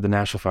to work at the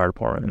National Fire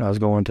Department, and I was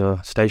going to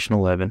Station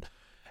 11,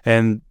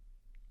 and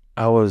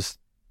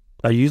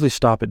I usually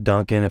stop at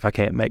Dunkin' if I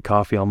can't make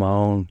coffee on my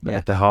own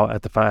at the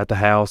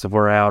house if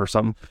we're out or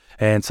something.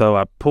 And so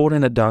I pulled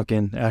in a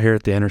Dunkin' out here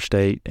at the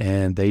interstate,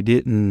 and they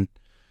didn't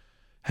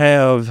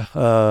have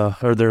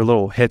or their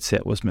little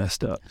headset was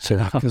messed up. So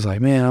I was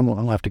like, man, I'm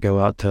gonna have to go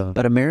out to.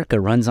 But America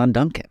runs on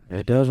Dunkin'.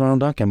 It does run on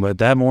Dunkin', but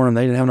that morning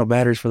they didn't have no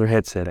batteries for their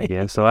headset, I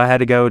guess. So I had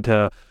to go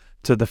to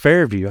the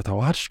Fairview. I thought,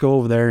 well, I'll just go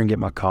over there and get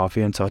my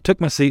coffee. And so I took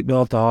my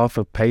seatbelt off,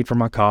 I paid for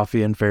my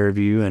coffee in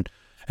Fairview,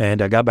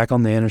 and I got back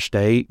on the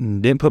interstate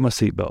and didn't put my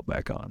seatbelt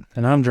back on.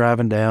 And I'm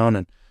driving down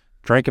and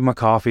drinking my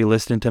coffee,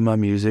 listening to my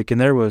music,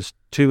 and there was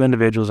 2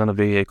 individuals in a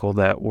vehicle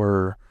that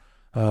were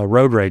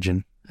road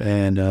raging,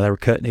 and they were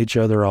cutting each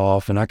other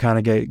off, and I kind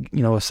of gave,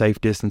 a safe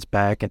distance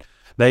back, and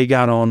they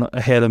got on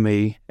ahead of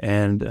me,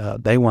 and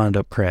they wound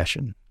up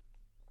crashing.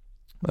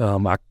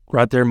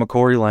 Right there in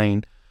McCory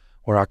Lane,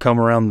 where I come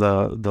around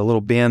the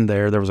little bend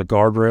there was a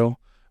guardrail.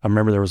 I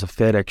remember there was a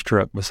FedEx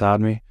truck beside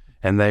me,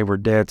 and they were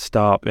dead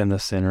stop in the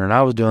center, and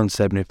I was doing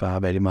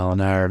 75, 80 mile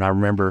an hour, and I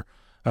remember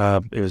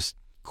it was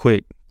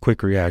quick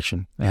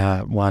reaction.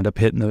 I wound up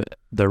hitting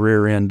the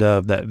rear end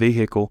of that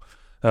vehicle.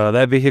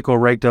 That vehicle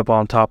raked up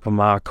on top of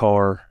my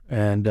car,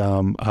 and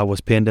I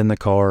was pinned in the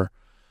car.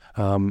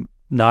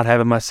 Not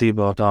having my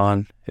seatbelt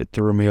on, it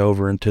threw me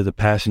over into the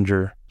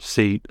passenger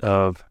seat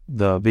of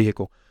the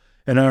vehicle.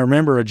 And I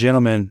remember a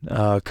gentleman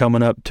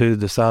coming up to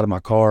the side of my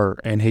car,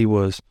 and he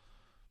was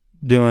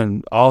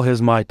doing all his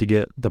might to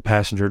get the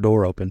passenger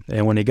door open.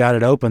 And when he got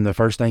it open, the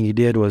first thing he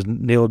did was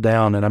kneel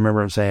down, and I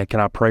remember him saying, "Can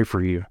I pray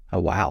for you?" Oh,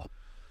 wow.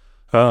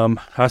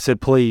 I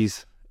said,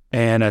 "Please."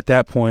 And at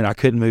that point, I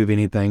couldn't move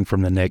anything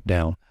from the neck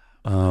down.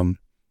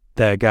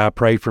 That guy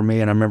prayed for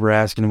me, and I remember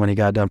asking him when he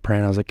got done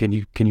praying, I was like, can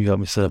you help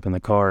me sit up in the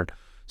car?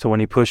 So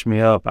when he pushed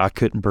me up, I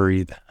couldn't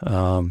breathe.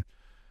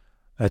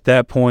 At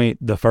that point,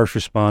 the first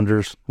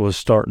responders was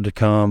starting to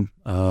come.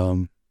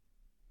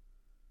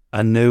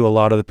 I knew a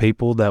lot of the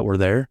people that were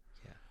there.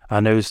 Yeah. I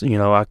knew,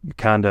 I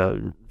kind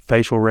of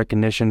facial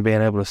recognition,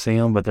 being able to see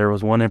them, but there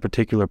was one in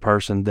particular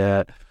person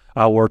that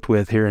I worked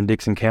with here in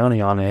Dixon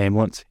County on an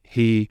ambulance.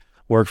 He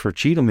works for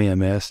Cheatham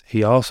EMS.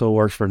 He also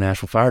works for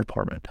National Fire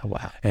Department. Oh,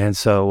 wow. And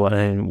so,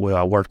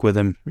 I worked with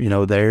him,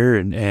 there,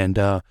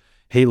 and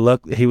he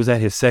was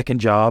at his second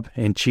job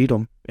in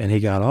Cheatham, and he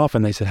got off,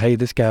 and they said, hey,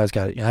 this guy's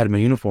I had him a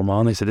uniform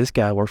on. They said, this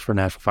guy works for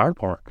National Fire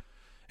Department.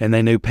 And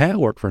they knew Pat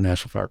worked for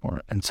National Fire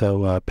Department. And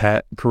so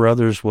Pat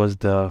Carruthers was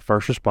the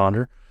first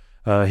responder.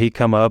 He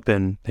come up,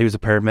 and he was a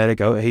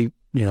paramedic.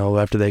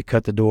 After they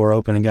cut the door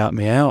open and got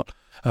me out,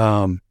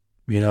 it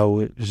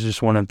was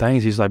just one of them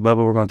things. He's like,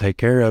 Bubba, we're going to take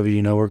care of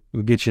you.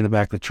 We'll get you in the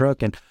back of the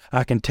truck. And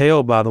I can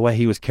tell by the way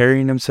he was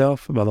carrying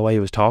himself, by the way he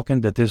was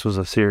talking, that this was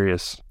a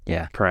serious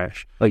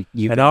crash. Like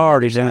and I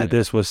already knew that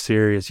this was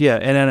serious. Yeah.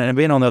 And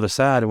being on the other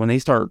side, when he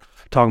started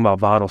talking about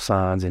vital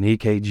signs and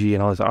EKG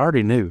and all this, I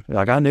already knew.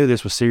 Like, I knew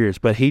this was serious,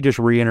 but he just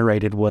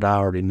reiterated what I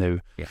already knew,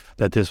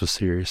 that this was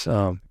serious.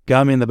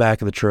 Got me in the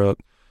back of the truck.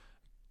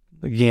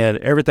 Again,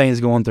 everything's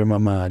going through my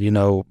mind.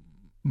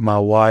 My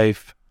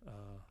wife,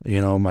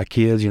 my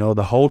kids,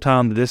 the whole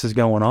time that this is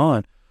going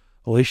on,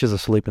 Alicia's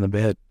asleep in the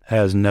bed,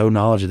 has no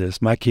knowledge of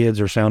this. My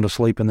kids are sound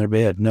asleep in their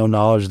bed, no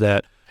knowledge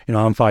that,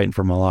 I'm fighting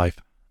for my life.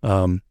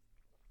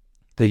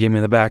 They get me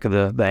in the back of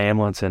the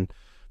ambulance and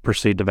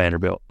proceed to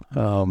Vanderbilt.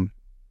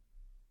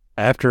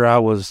 After I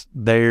was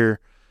there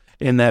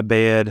in that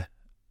bed,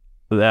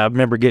 I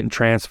remember getting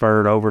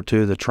transferred over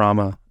to the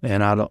trauma,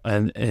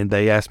 and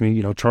they asked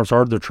me,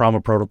 started the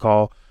trauma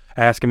protocol,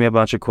 asking me a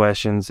bunch of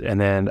questions,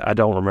 and then I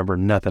don't remember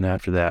nothing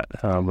after that.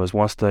 It was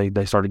once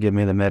they started giving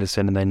me the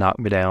medicine and they knocked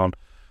me down,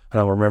 I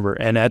don't remember.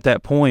 And at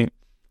that point,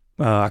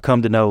 I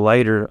come to know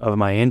later of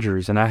my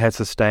injuries, and I had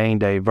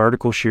sustained a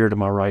vertical shear to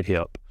my right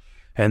hip.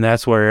 And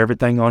that's where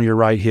everything on your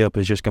right hip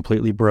is just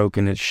completely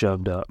broken. It's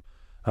shoved up.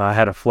 I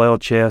had a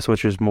flailed chest,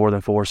 which is more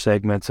than 4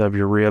 segments of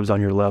your ribs on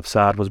your left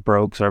side was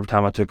broke. So every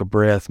time I took a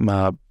breath,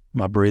 my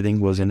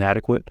breathing was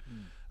inadequate.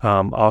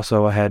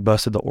 Also, I had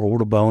busted the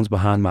orbital bones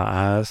behind my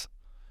eyes,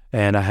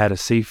 and I had a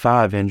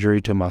C5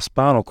 injury to my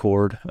spinal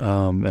cord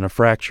and a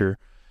fracture,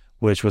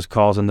 which was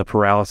causing the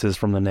paralysis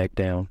from the neck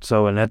down.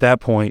 So, and at that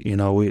point,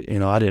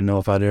 I didn't know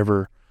if I'd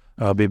ever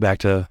be back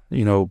to,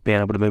 being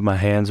able to move my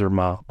hands or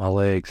my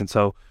legs. And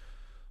so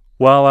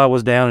while I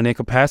was down and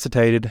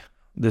incapacitated,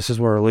 this is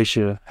where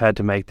Alicia had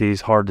to make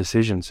these hard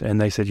decisions. And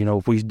they said,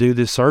 if we do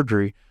this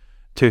surgery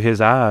to his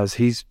eyes,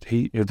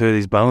 through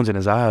these bones in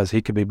his eyes,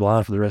 he could be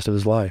blind for the rest of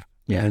his life.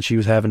 Yeah. And she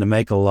was having to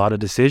make a lot of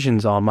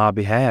decisions on my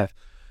behalf.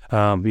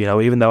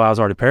 Even though I was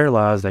already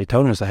paralyzed, they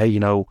told me, hey,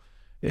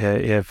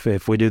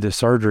 if we do this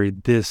surgery,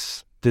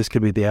 this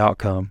could be the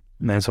outcome.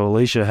 And so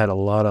Alicia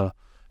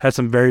had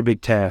some very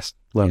big tasks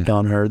left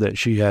on her that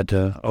she had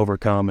to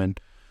overcome. And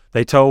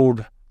they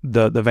told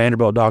the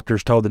Vanderbilt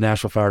doctors told the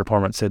National Fire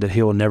Department, said that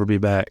he will never be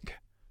back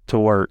to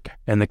work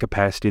in the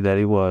capacity that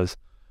he was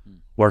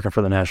working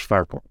for the National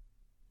Fire Department.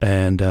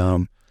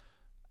 And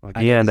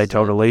again, they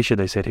told Alicia,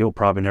 they said he'll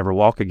probably never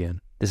walk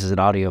again. This is an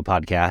audio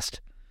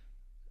podcast,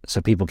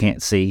 so people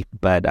can't see,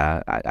 but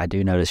I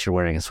do notice you're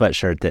wearing a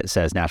sweatshirt that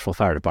says Nashville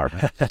Fire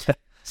Department.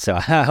 So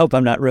I hope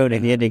I'm not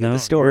ruining the ending of the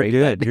story.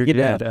 You're good. You're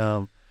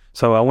good.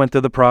 So I went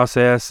through the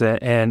process,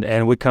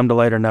 and we come to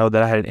later know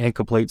that I had an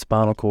incomplete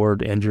spinal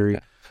cord injury.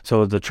 Okay.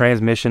 So the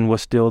transmission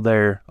was still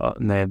there.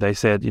 And they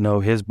said,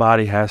 his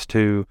body has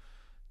to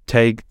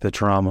take the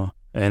trauma.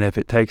 And if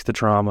it takes the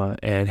trauma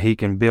and he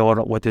can build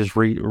up with his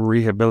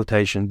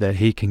rehabilitation, that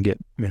he can get,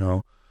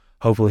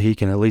 hopefully he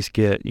can at least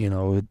get,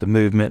 the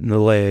movement in the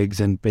legs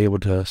and be able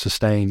to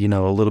sustain,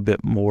 a little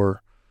bit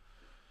more.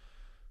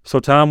 So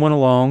time went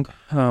along.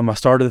 I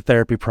started the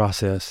therapy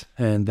process,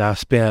 and I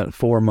spent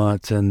 4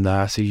 months in the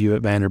ICU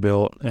at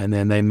Vanderbilt, and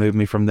then they moved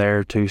me from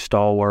there to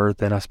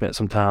Stallworth, and I spent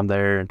some time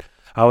there, and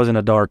I was in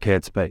a dark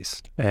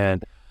headspace.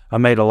 And I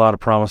made a lot of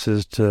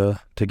promises to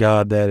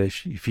God that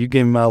if you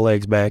give me my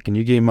legs back and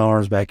you give me my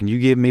arms back and you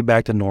give me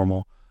back to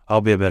normal, I'll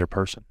be a better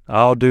person.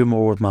 I'll do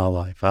more with my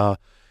life. I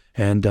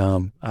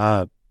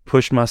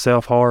pushed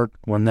myself hard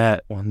when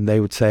they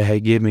would say,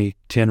 hey, give me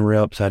 10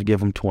 reps, I'd give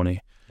them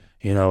 20.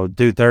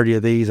 Do 30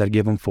 of these, I'd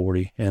give them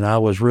 40. And I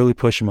was really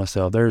pushing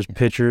myself. There's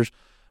pictures,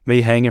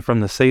 me hanging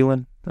from the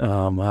ceiling.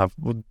 I've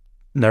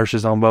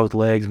nurses on both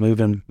legs,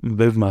 moving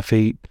my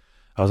feet.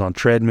 I was on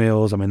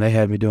treadmills. I mean, they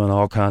had me doing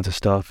all kinds of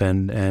stuff,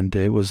 and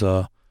it was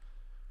a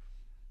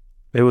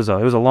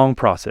long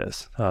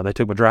process. They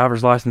took my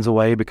driver's license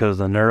away because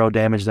of the neuro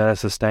damage that I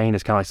sustained.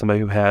 It's kind of like somebody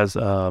who has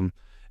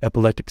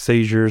epileptic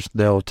seizures.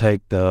 They'll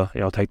take their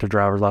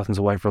driver's license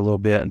away for a little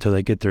bit until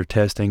they get their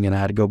testing, and I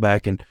had to go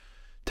back and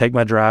take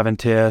my driving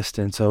test.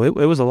 And so it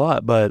was a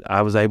lot, but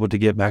I was able to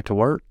get back to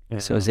work,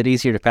 So is it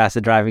easier to pass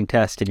the driving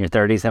test in your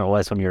 30s than it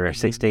was when you were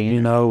 16?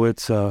 You know,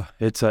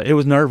 it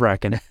was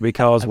nerve-wracking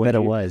because I bet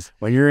it was.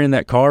 When you're in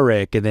that car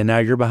wreck and then now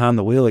you're behind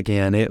the wheel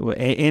again.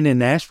 And in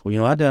Nashville, you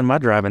know, I done my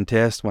driving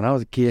test when I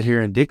was a kid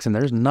here in Dixon.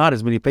 There's not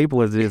as many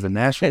people as it is in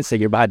Nashville. So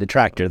you're behind the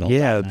tractor, though.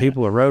 Yeah,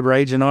 people are road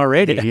raging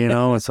already, you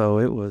know, and so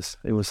it was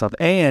something.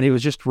 And it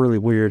was just really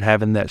weird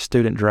having that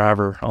student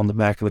driver on the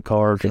back of the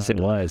car. Yes, it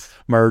was.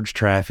 Merge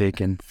traffic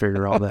and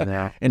figure all that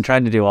out. And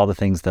trying to do all the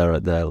things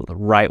the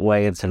right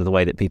way instead of the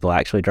way that people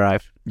actually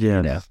drive. Yeah.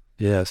 You know?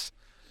 Yes.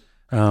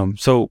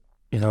 So,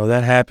 you know,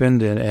 that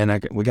happened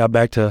and we got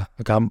back to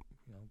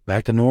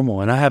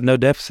normal, and I have no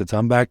deficits.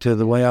 I'm back to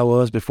the way I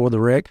was before the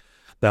wreck.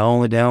 The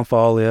only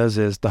downfall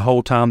is the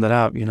whole time that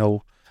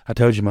I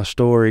told you my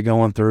story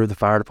going through the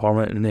fire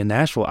department and in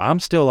Nashville, I'm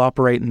still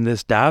operating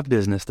this dive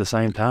business at the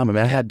same time. I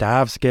mean, I had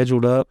dives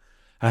scheduled up.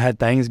 I had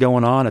things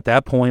going on. At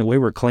that point, we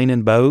were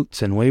cleaning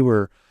boats and we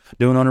were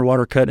doing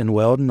underwater cutting and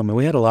welding. I mean,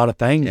 we had a lot of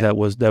things that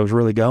was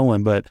really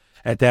going, but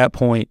at that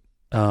point,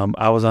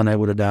 I was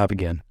unable to dive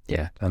again.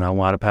 Yeah. And I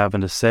wound up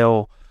having to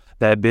sell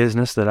that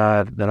business that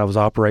I was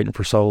operating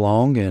for so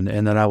long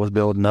and that I was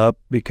building up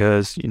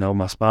because, you know,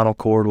 my spinal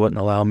cord wouldn't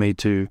allow me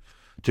to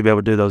be able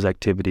to do those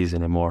activities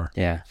anymore.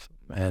 Yeah.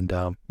 And,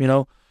 you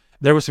know,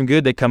 there was some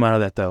good that come out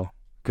of that though,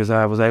 because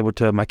I was able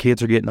to, my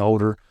kids are getting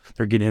older.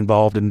 They're getting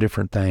involved in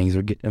different things.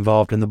 They're getting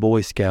involved in the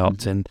Boy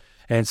Scouts.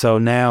 And so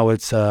now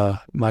it's,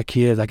 my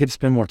kids, I get to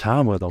spend more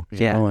time with them.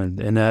 Yeah. You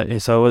know,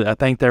 and so I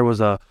think there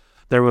was a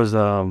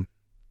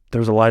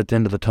light at the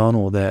end of the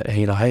tunnel that,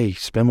 you know, hey,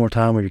 spend more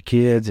time with your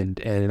kids. And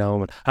you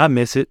know, I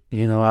miss it.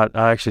 You know,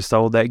 I actually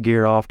sold that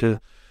gear off to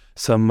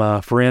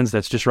some friends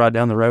that's just right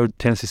down the road,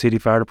 Tennessee City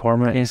Fire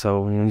Department. And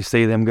so when you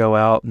see them go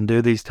out and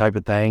do these type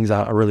of things,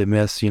 I really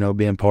miss, you know,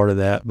 being part of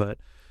that. But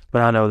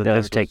I know that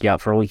they'll take you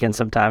out for a weekend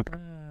sometime.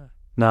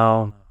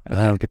 No, I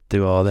don't get to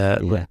do all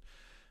that. Yeah.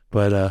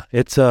 But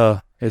it's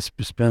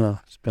been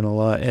a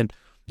lot. And,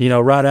 you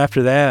know, right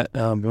after that,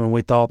 when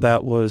we thought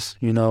that was,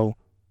 you know,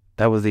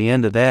 that was the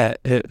end of that,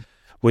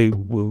 we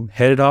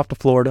headed off to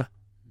Florida,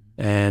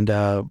 and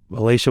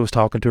Alicia was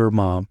talking to her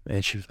mom,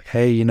 and she was like,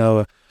 hey, you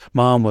know,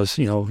 Mom was,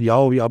 you know,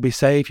 y'all be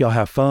safe, y'all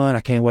have fun,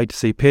 I can't wait to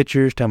see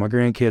pictures, tell my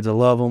grandkids I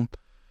love them.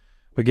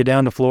 We get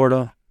down to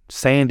Florida.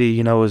 Sandy,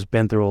 you know, has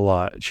been through a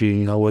lot. She,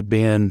 you know, would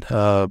be in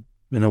a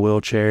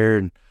wheelchair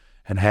and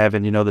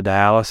having, you know, the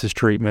dialysis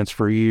treatments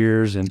for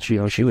years, and she,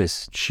 you know, she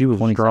was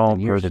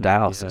strong for the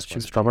dialysis. Yeah, she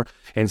was strong.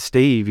 And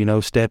Steve, you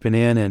know, stepping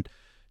in and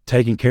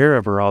taking care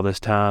of her all this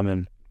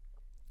time.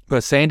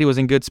 But Sandy was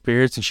in good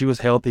spirits and she was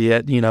healthy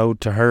at, you know,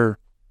 to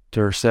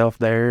herself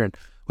there. And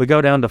we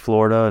go down to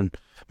Florida, and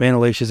me and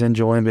Alicia's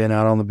enjoying being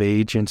out on the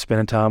beach and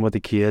spending time with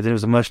the kids. It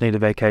was a much needed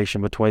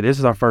vacation this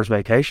is our first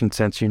vacation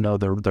since, you know,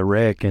 the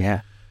wreck. And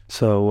yeah.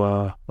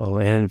 So,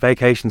 and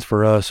vacations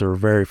for us are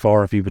very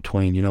far and few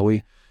between. You know,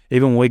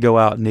 even when we go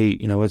out and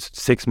eat, you know, it's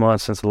 6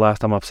 months since the last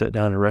time I've sat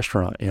down in a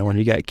restaurant. You know, when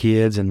you got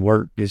kids and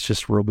work, it's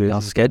just real busy.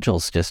 Y'all's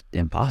schedule's just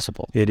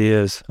impossible. It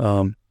is.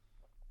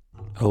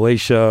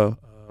 Alicia,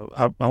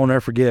 I won't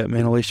never forget,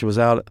 man, Alicia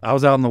I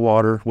was out in the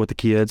water with the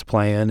kids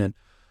playing, and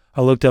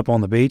I looked up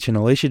on the beach, and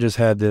Alicia just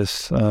had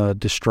this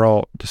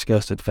distraught,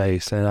 disgusted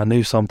face, and I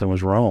knew something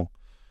was wrong.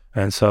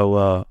 And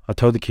so I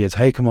told the kids,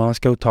 hey, come on, let's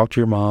go talk to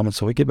your mom. And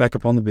so we get back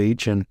up on the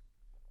beach, and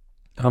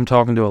I'm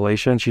talking to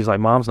Alicia, and she's like,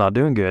 Mom's not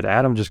doing good.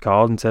 Adam just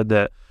called and said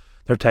that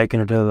they're taking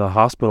her to the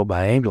hospital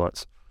by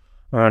ambulance.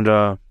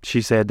 And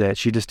she said that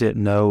she just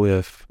didn't know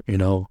if, you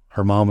know,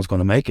 her mom was going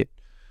to make it.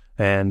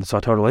 And so I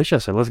told Alicia, I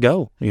said, let's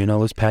go, you know,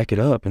 let's pack it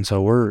up. And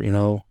so we're, you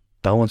know,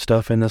 throwing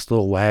stuff in this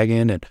little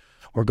wagon, and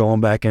we're going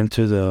back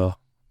into the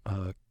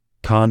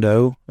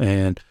condo,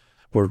 and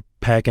we're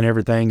packing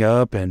everything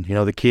up. And, you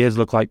know, the kids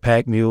look like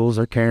pack mules.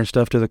 They're carrying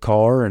stuff to the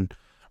car. And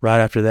right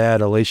after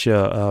that,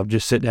 Alicia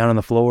just sit down on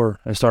the floor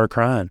and started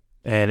crying.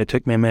 And it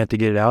took me a minute to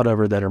get it out of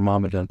her that her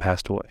mom had done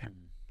passed away.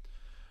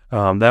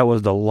 That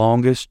was the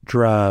longest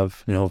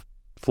drive. You know,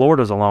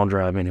 Florida's a long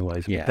drive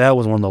anyways. Yeah. That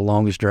was one of the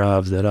longest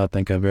drives that I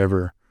think I've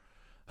ever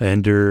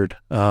endured.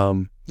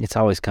 It's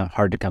always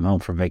hard to come home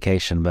from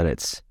vacation, but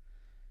it's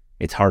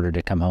harder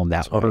to come home that way.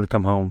 It's harder to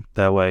come home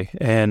that way.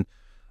 And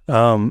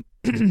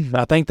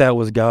I think that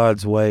was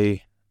God's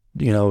way.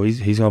 You know,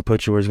 he's going to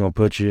put you where he's going to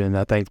put you. And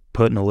I think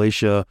putting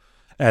Alicia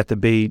at the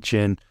beach,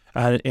 and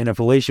if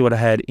Alicia would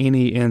have had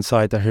any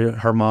insight that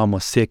her mom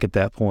was sick at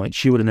that point,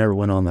 she would have never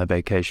went on that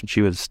vacation.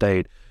 She would have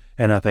stayed.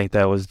 And I think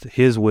that was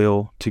his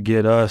will to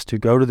get us to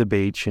go to the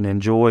beach and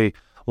enjoy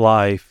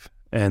life.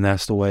 And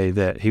that's the way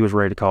that he was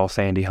ready to call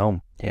Sandy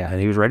home. Yeah. And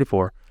he was ready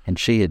for her. And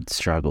she had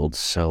struggled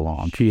so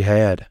long. She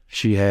had.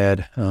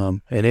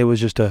 And it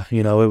was just it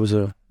was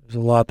a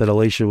lot that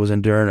Alicia was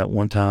enduring at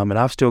one time. And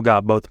I've still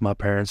got both of my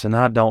parents, and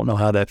I don't know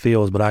how that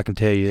feels, but I can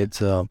tell you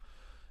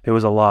it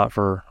was a lot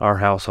for our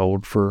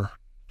household for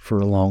a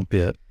long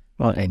bit.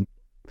 Well, and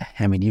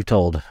I mean, you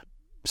told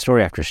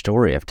story after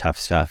story of tough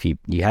stuff. You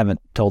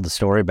haven't told the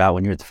story about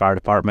when you were at the fire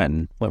department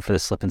and went for the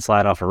slip and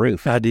slide off a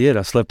roof. I did.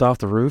 I slipped off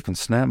the roof and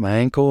snapped my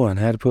ankle and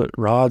had to put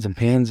rods and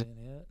pins in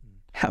it.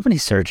 How many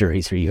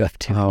surgeries are you up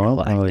to in your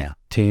life probably now?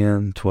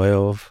 10,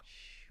 12,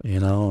 you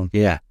know.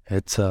 Yeah.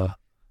 It's,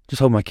 just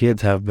hope my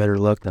kids have better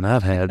luck than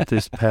I've had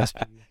this past.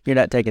 You're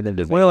not taking them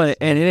to Well, and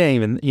it ain't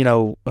even, you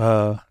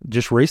know,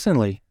 just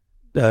recently,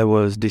 it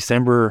was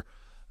December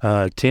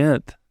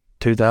 10th,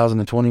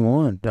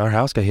 2021. Our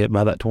house got hit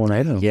by that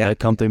tornado. Yeah. That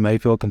come through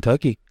Mayfield,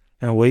 Kentucky.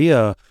 And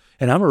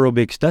and I'm a real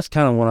big, that's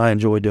kind of what I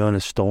enjoy doing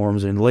is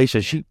storms. And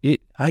Alicia,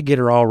 I get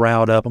her all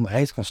riled up. I'm like,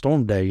 hey, it's going to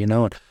storm today, you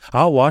know. And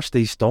I'll watch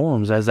these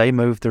storms as they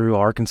move through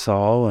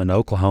Arkansas and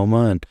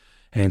Oklahoma.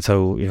 And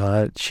so, you know,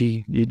 I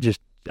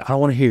don't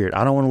want to hear it.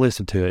 I don't want to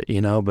listen to it, you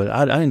know, but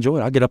I enjoy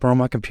it. I get up on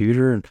my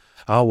computer and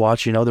I'll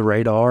watch, you know, the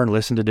radar and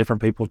listen to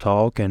different people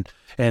talk.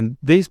 And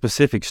these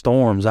specific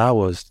storms, I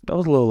was a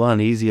little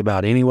uneasy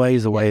about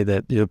anyways, the way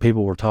that, you know,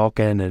 people were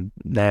talking in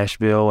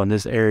Nashville and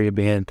this area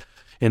being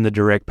in the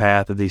direct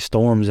path of these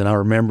storms. And I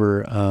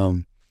remember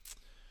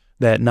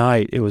that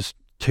night, it was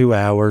 2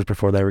 hours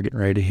before they were getting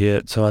ready to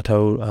hit. So I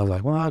was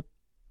like, well, I'll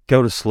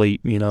go to sleep,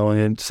 you know,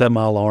 and set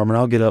my alarm and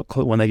I'll get up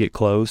when they get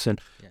close.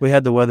 And we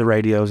had the weather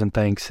radios and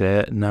things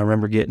set, and I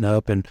remember getting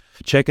up and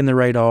checking the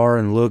radar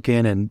and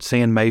looking and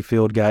seeing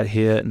Mayfield got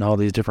hit and all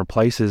these different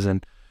places.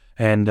 And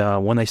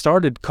when they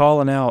started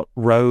calling out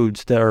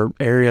roads that are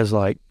areas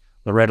like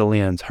Loretta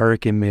Lynn's,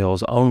 Hurricane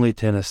Mills, Only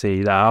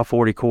Tennessee, the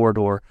I-40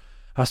 corridor,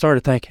 I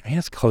started thinking, man,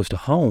 it's close to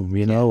home,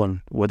 you know.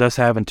 And with us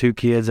having 2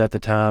 kids at the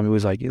time, it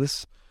was like,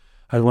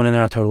 I went in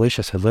there, I told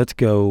Alicia, I said, let's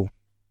go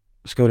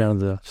down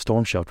to the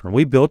storm shelter. And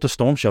we built a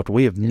storm shelter.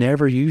 We have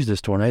never used this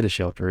tornado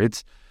shelter.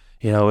 It's,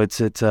 you know, it's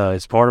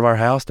part of our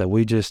house that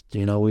we just,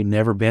 you know, we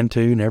never been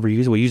to, never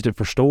used it. We used it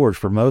for storage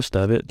for most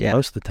of it,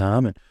 most of the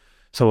time. And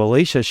so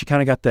Alicia, she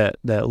kind of got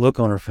that look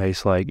on her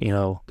face, like, you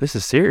know, this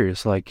is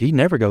serious. Like, he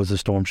never goes to the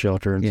storm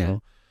shelter. And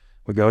so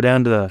we go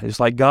down to it's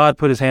like God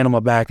put his hand on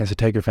my back and said,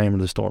 take your family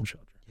to the storm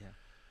shelter.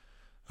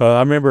 I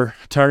remember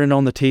turning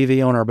on the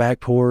TV on our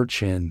back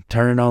porch and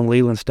turning on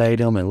Leland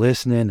Stadium and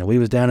listening. And we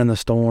was down in the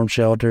storm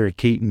shelter at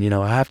Keaton, you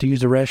know, I have to use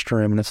the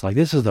restroom. And it's like,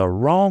 this is the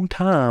wrong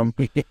time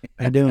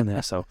I'm doing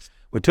that. So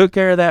we took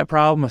care of that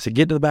problem. I said,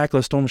 get to the back of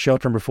the storm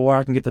shelter. And before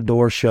I can get the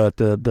door shut,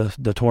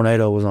 the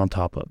tornado was on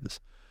top of us.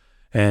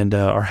 And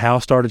our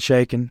house started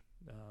shaking.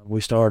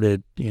 We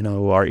started, you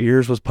know, our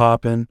ears was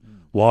popping.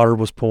 Water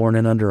was pouring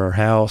in under our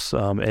house.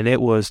 And it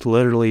was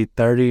literally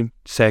 30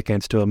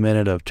 seconds to a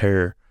minute of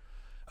terror.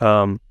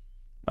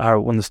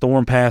 When the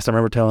storm passed, I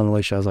remember telling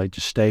Alicia, I was like,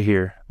 just stay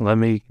here. Let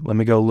me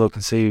go look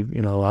and see,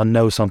 you know, I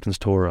know something's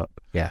tore up.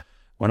 Yeah.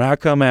 When I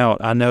come out,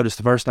 I noticed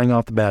the first thing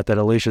off the bat that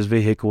Alicia's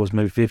vehicle was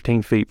moved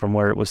 15 feet from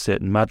where it was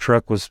sitting. My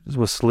truck was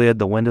slid.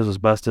 The windows was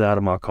busted out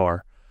of my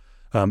car.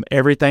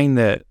 Everything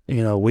that,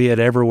 you know, we had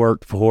ever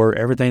worked for,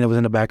 everything that was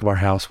in the back of our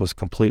house was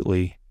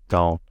completely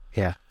gone.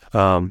 Yeah.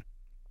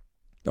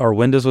 Our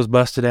windows was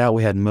busted out.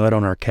 We had mud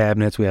on our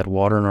cabinets. We had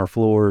water on our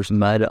floors.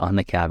 Mud on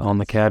the cabinet. On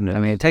the cabinet. I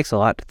mean, it takes a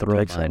lot to throw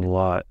mud. It takes a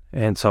lot.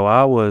 And so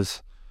I'll be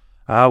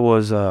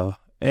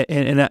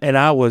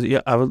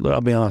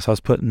honest, I was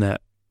putting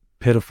that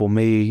pitiful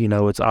me, you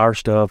know, it's our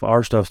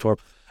stuff's tore up.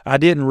 I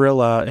didn't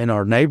realize, and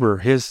our neighbor,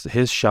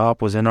 his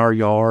shop was in our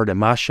yard, and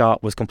my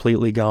shop was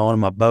completely gone,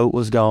 and my boat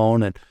was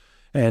gone,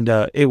 and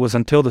it was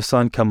until the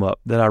sun come up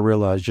that I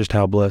realized just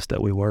how blessed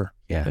that we were.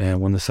 Yeah. And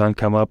when the sun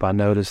come up, I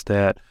noticed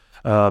that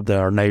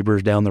our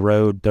neighbors down the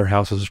road, their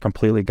houses was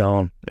completely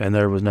gone, and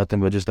there was nothing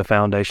but just the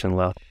foundation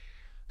left.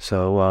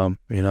 So,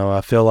 you know,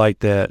 I feel like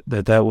that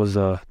was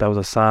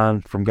a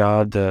sign from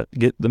God to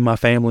get my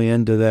family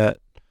into that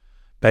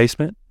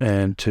basement,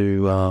 and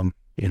to,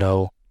 you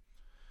know,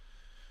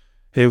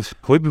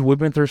 we've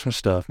been through some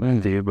stuff,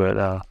 dude,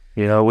 but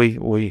you know,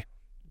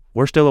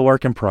 we're still a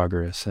work in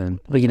progress. And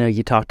well, you know,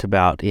 you talked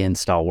about in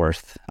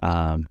Stallworth,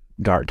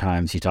 dark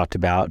times. You talked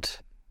about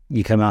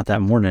you come out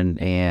that morning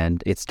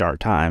and it's dark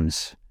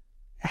times.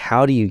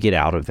 How do you get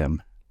out of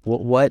them?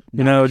 What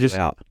you know, just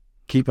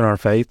keeping our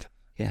faith.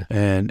 Yeah.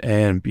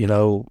 And you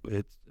know,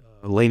 it's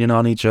leaning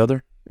on each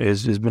other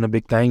has been a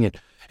big thing.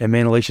 And me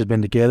and Alicia's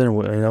been together,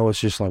 and you know, it's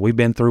just like we've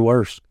been through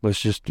worse. Let's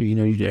just, you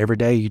know, every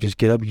day you just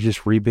get up, you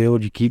just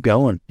rebuild, you keep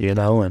going, you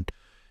know. And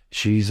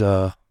she's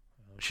my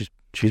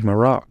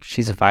rock.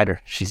 She's a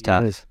fighter. She's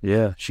tough.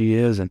 Yeah, she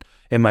is. And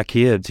my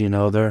kids, you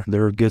know,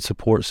 they're a good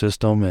support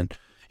system. And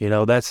you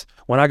know, that's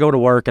when I go to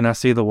work and I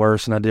see the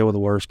worst and I deal with the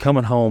worst,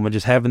 coming home and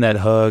just having that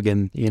hug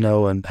and, you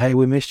know, and hey,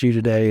 we missed you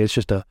today. It's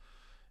just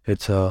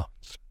it's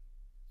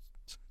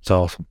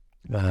awesome.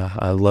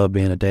 I love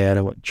being a dad.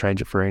 I wouldn't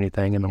change it for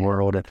anything in the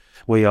world. And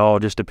we all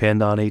just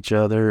depend on each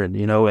other. And,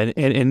 you know, and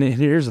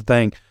here's the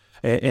thing,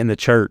 in the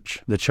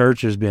church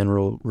has been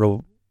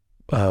real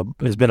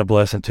has been a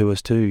blessing to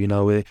us too. You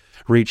know, we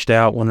reached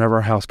out whenever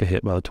our house got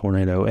hit by the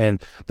tornado,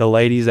 and the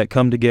ladies that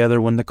come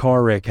together when the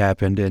car wreck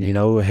happened, and, you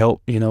know,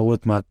 help, you know,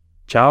 with my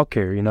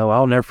childcare, you know,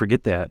 I'll never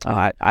forget that.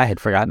 Oh, I had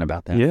forgotten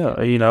about that.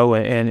 Yeah, you know,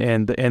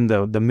 and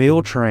the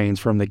meal trains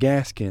from the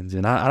Gaskins,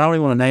 and I don't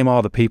even want to name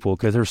all the people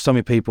because there's so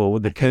many people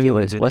with the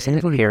Coons.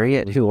 Wasn't it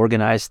Harriet who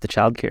organized the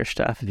childcare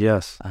stuff?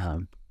 Yes.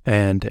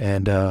 And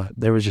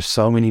there was just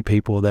so many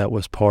people that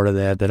was part of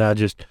that I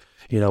just,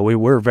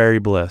 we're very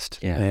blessed.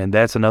 Yeah. And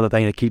that's another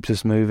thing that keeps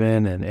us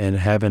moving, and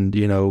having,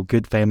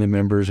 good family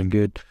members and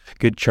good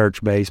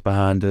church base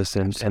behind us.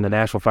 And the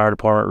Nashville Fire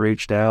Department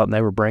reached out, and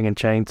they were bringing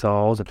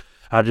chainsaws. And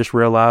I just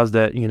realized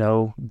that,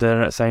 that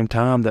at the same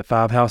time, that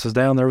 5 houses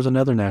down, there was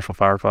another Nashville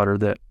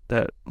firefighter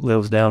that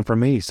lives down from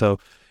me. So,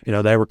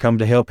 they were coming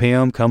to help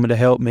him, coming to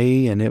help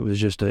me, and it was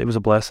just it was a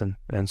blessing.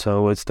 And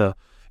so it's the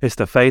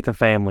faith and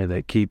family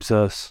that keeps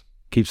us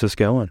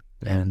going.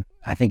 And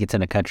I think it's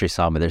in a country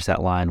song, but there's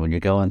that line, when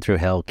you're going through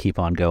hell, keep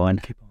on going.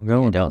 Keep on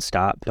going. And don't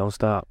stop. Don't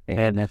stop.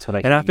 And that's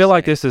what I feel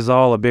like this is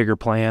all a bigger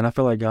plan. I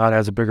feel like God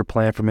has a bigger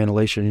plan for me and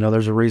Alicia.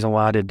 There's a reason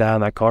why I did die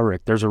in that car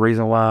wreck. There's a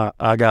reason why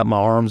I got my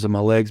arms and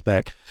my legs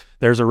back.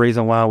 There's a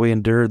reason why we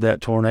endured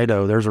that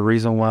tornado. There's a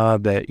reason why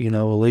that,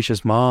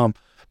 Alicia's mom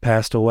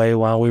passed away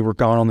while we were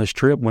gone on this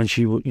trip, when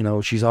she,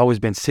 she's always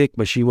been sick,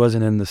 but she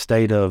wasn't in the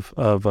state of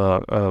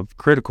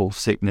critical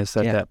sickness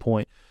at that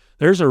point.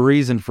 There's a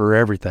reason for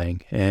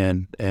everything,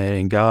 and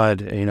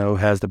God,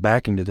 has the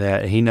backing to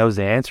that, and He knows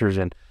the answers,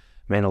 and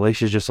man,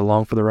 Alicia's just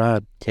along for the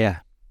ride. Yeah.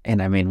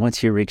 And I mean,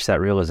 once you reach that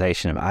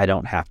realization of, I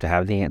don't have to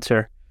have the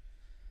answer,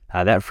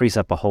 that frees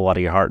up a whole lot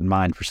of your heart and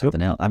mind for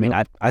something else. I mean,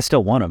 I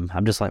still want them.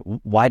 I'm just like,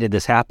 why did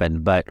this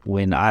happen? But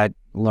when I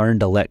learned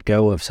to let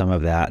go of some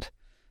of that,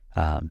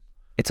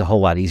 it's a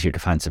whole lot easier to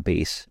find some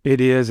peace.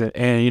 It is.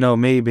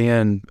 And, me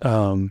being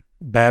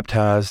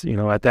baptized,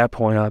 at that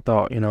point, I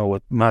thought,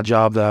 with my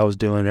job that I was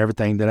doing,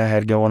 everything that I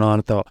had going on,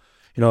 I thought,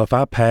 if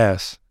I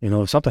pass,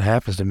 if something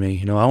happens to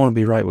me, I want to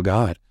be right with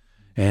God.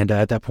 And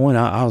at that point,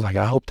 I was like,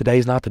 I hope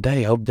today's not the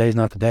day. I hope today's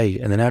not the day.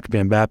 And then after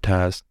being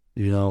baptized,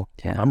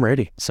 I'm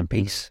ready. Some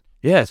peace.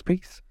 Yeah, it's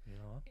peace.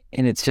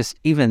 And it's just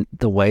even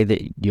the way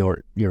that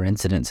your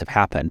incidents have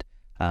happened.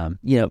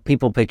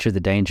 People picture the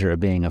danger of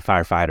being a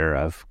firefighter,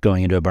 of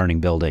going into a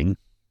burning building,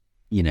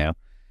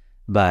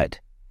 but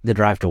the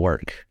drive to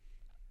work.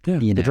 Yeah,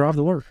 the drive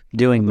to work.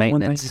 Doing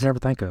maintenance. One thing you never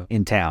think of.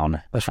 In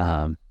town. That's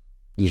right.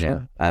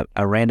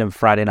 A random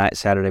Friday night,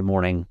 Saturday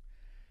morning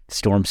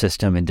storm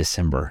system in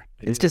December.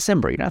 It's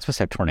December. You're not supposed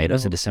to have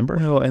tornadoes in December.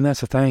 Well, and that's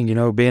the thing,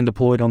 being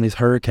deployed on these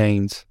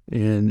hurricanes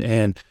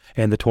and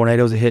the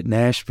tornadoes that hit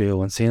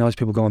Nashville, and seeing all these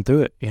people going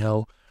through it,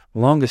 the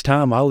longest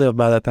time I lived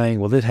by that thing,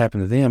 well, this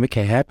happened to them, it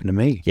can't happen to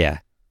me. Yeah.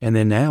 And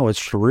then now it's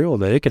surreal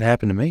that it could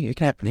happen to me. It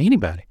can happen to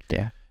anybody.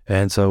 Yeah.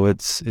 And so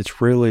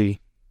it's really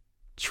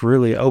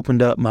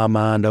opened up my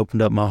mind,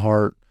 opened up my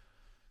heart,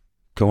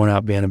 going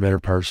out being a better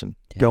person.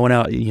 Yeah. Going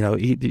out,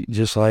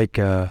 just like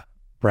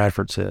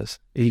Bradford says,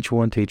 each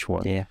one teach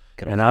one. Yeah.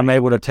 And I'm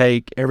able to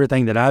take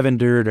everything that I've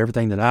endured,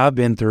 everything that I've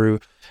been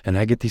through, and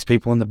I get these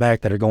people in the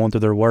back that are going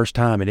through their worst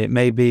time. And it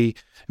may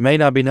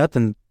not be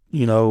nothing,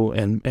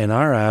 in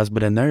our eyes,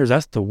 but in theirs,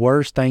 that's the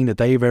worst thing that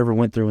they've ever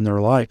went through in their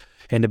life.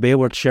 And to be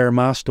able to share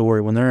my story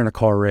when they're in a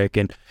car wreck,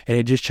 and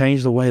it just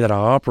changed the way that I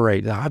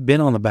operate. I've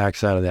been on the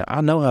backside of that.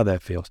 I know how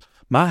that feels.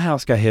 My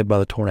house got hit by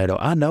the tornado.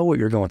 I know what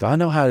you're going through. I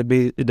know how to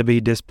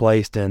be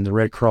displaced, and the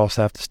Red Cross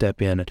have to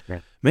step in. And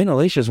me and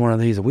Alicia's one of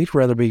these. We'd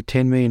rather be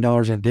 $10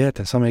 million in debt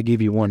than somebody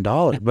give you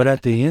 $1. But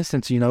at the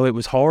instance, it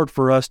was hard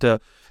for us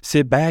to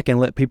sit back and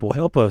let people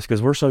help us,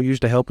 because we're so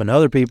used to helping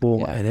other people.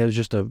 Yeah. And it was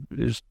just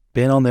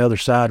being on the other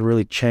side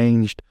really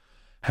changed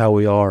how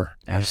we are.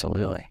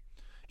 Absolutely.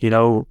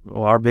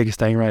 Our biggest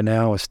thing right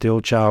now is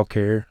still child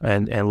care.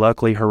 And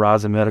luckily,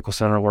 Horizon Medical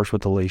Center works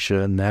with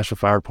Alicia and Nashville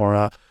Fire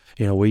Department.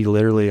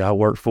 I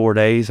work 4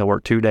 days. I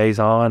work 2 days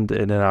on,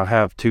 and then I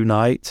have 2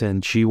 nights,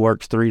 and she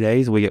works 3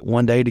 days. We get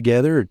 1 day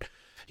together.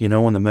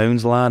 When the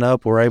moons line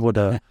up, we're able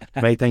to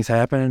make things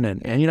happen.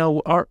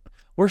 And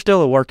we're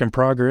still a work in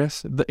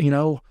progress.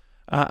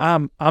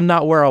 I'm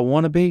not where I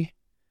want to be,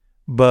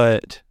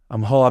 but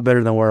I'm a whole lot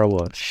better than where I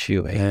was.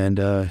 Shoot. And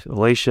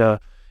Alicia,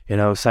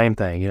 same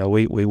thing.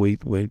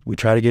 We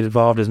try to get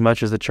involved as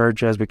much as the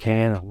church as we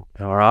can.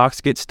 Our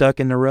ox gets stuck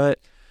in the rut.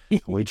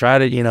 We try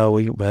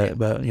to, but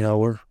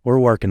we're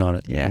working on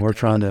it. Yeah. And we're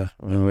trying to,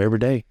 every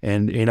day,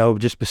 and,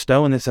 just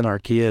bestowing this in our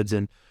kids.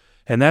 And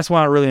that's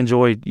why I really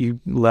enjoyed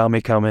you allow me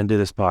to come and do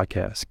this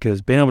podcast,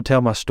 because being able to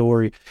tell my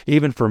story,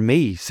 even for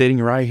me sitting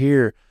right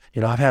here,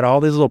 I've had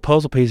all these little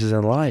puzzle pieces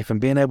in life, and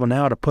being able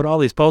now to put all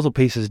these puzzle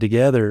pieces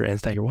together and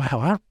think, wow,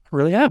 I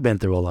really have been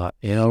through a lot,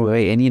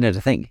 And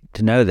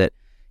to know that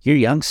you're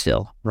young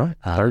still. Right.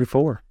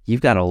 34.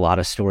 You've got a lot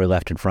of story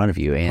left in front of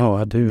you. And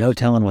I do. No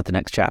telling what the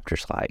next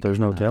chapter's like. There's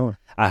no telling.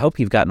 I hope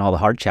you've gotten all the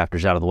hard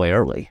chapters out of the way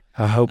early.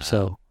 I hope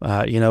so.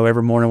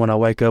 Every morning when I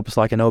wake up, it's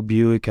like an old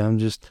Buick. I'm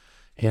just,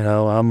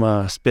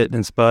 I'm spitting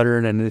and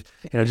sputtering, and,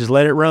 just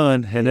let it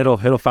run, and it'll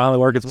finally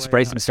work its way.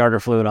 Spray some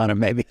starter fluid on it,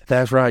 maybe.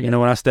 That's right. When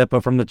I step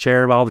up from the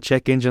chair, all the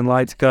check engine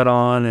lights cut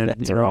on,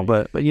 and, right.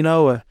 but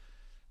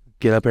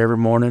get up every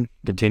morning,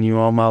 continue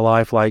on my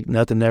life like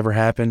nothing ever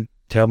happened.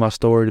 Tell my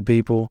story to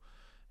people,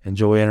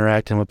 enjoy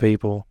interacting with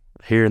people,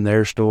 hearing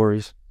their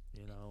stories.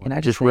 And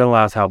I just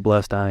realize how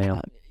blessed I am.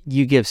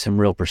 You give some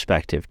real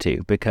perspective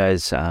too,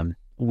 because and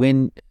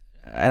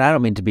I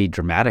don't mean to be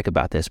dramatic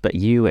about this, but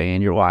you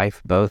and your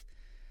wife both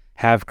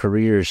have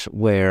careers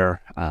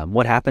where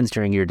what happens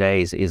during your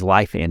days is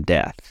life and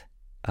death.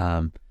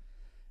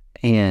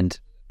 And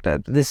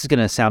this is going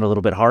to sound a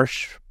little bit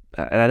harsh,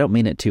 and I don't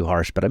mean it too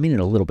harsh, but I mean it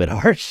a little bit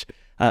harsh.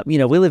 We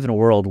live in a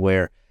world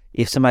where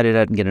if somebody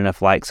doesn't get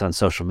enough likes on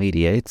social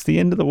media, it's the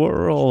end of the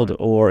world.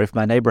 Or if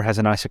my neighbor has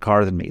a nicer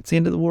car than me, it's the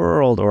end of the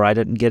world. Or I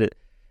didn't get it.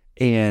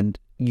 And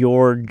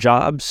your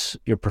jobs,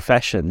 your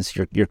professions,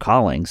 your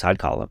callings, I'd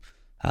call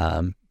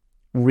them,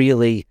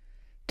 really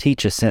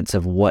teach a sense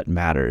of what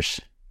matters.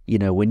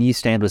 When you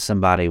stand with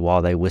somebody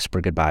while they whisper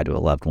goodbye to a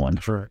loved one,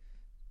 That's right.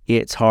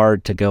 it's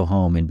hard to go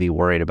home and be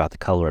worried about the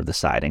color of the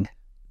siding.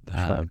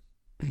 Right.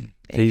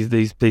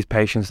 These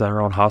patients that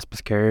are on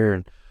hospice care,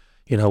 and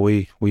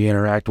we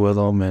interact with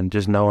them, and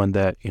just knowing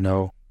that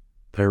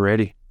they're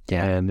ready.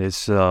 Yeah. And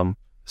it's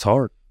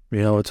hard.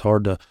 It's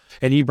hard to,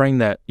 and you bring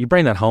that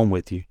home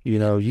with you.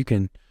 You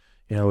can,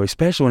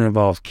 especially when it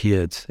involves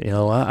kids.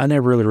 I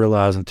never really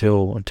realized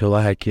until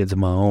I had kids of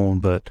my own,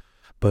 but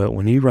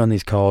when you run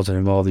these calls that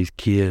involve these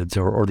kids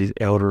or these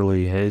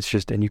elderly, it's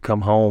just, and you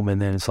come home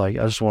and then it's like,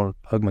 I just want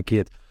to hug my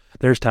kids.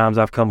 There's times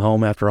I've come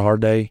home after a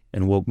hard day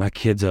and woke my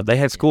kids up. They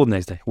had school the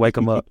next day. Wake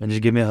them up and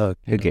just give me a hug.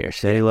 Who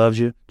cares? Daddy loves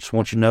you. Just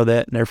want you to know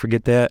that. Never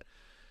forget that.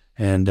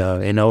 And,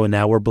 and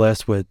now we're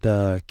blessed with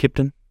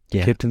Kipton.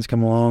 Yeah. Kipton's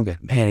come along.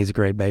 And, man, he's a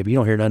great baby. You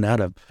don't hear nothing out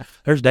of him.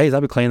 There's days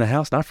I'll be cleaning the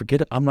house and I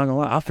forget it. I'm not going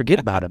to lie. I forget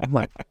about him. I'm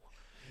like,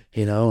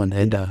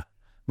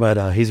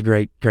 but he's a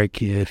great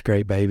kid,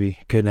 great baby.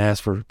 Couldn't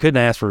ask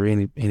for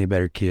any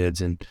better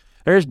kids. And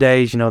there's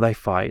days, they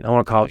fight. I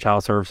want to call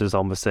child services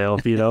on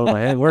myself,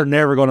 like, we're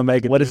never going to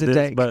make it. What does it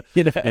take? But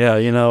you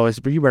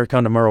better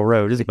come to Merle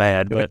Road. It's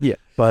bad,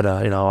 but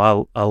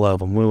I love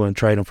them. We wouldn't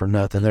trade them for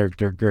nothing. They're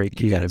great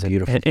kids. You got a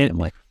beautiful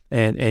family.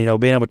 And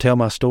being able to tell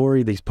my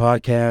story, these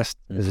podcasts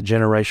is a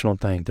generational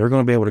thing. They're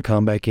going to be able to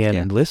come back in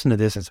and listen to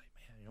this and say,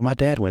 man, my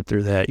dad went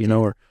through that,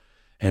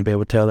 and be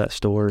able to tell that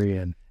story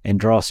and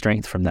draw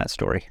strength from that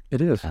story. It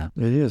is. It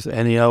is.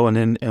 And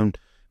and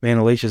man,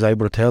 Alicia's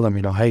able to tell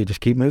them, hey, just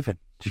keep moving.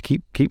 Just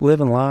keep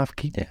living life.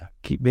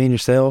 Keep being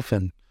yourself,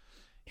 and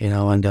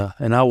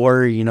and I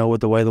worry, with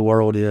the way the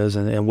world is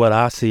and what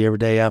I see every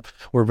day.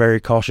 We're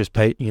very cautious,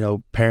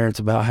 parents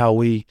about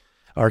how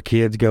our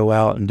kids go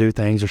out and do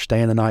things or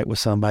stay in the night with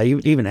somebody.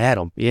 Even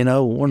Adam,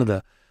 one of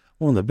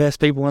the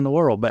best people in the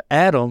world. But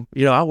Adam,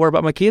 I worry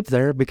about my kids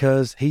there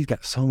because he's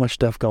got so much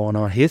stuff going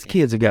on. His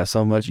kids have got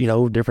so much,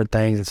 different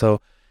things, and so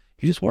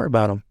you just worry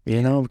about them,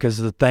 because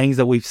of the things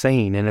that we've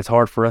seen, and it's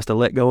hard for us to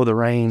let go of the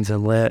reins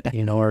and let,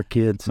 our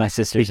kids. My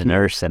sister's a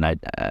nurse, and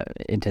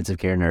intensive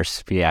care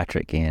nurse,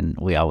 pediatric, and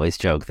we always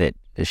joke that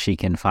she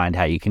can find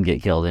how you can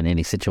get killed in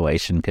any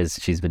situation because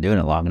she's been doing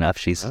it long enough.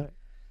 She's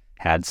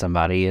had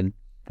somebody in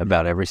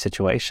about every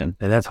situation.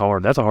 And that's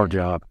hard. That's a hard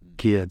job.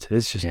 Kids.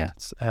 It's just,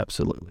 it's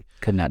absolutely.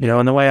 Could not do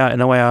and the way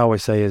I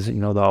always say is,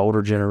 the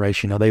older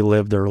generation, they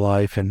live their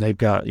life and they've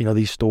got,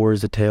 these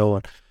stories to tell,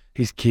 and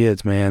these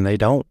kids, man, they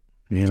don't.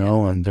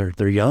 And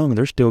they're young,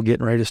 they're still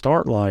getting ready to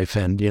start life,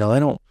 and they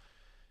don't,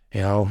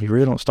 you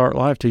really don't start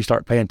life till you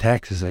start paying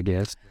taxes, I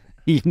guess.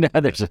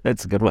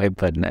 That's a good way of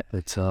putting it.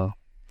 It's well,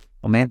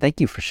 man, thank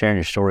you for sharing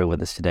your story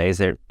with us today. Is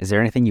there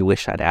anything you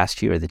wish I'd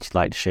asked you or that you'd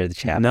like to share the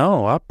chat?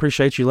 No, I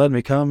appreciate you letting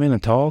me come in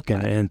and talk,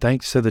 and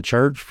thanks to the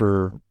church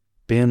for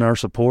being our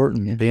support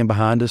and being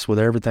behind us with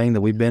everything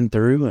that we've been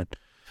through, and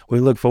we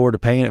look forward to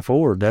paying it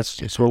forward. That's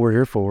what we're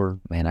here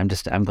for. Man,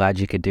 I'm glad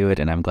you could do it,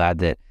 and I'm glad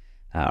that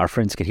our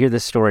friends could hear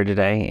this story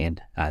today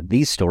and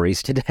these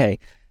stories today.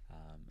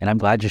 And I'm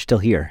glad you're still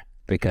here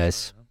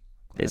because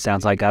it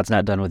sounds like God's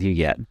not done with you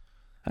yet.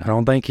 I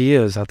don't think he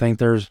is. I think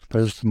there's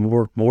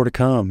more to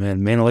come.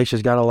 And man,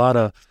 Alicia's got a lot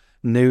of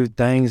new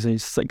things,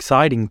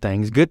 exciting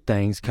things, good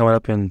things coming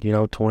up in,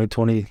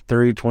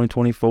 2023,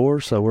 2024.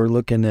 So we're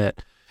looking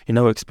at,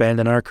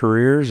 expanding our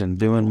careers and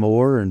doing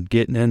more and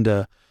getting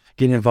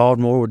involved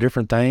more with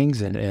different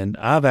things. And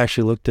I've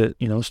actually looked at,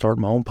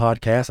 starting my own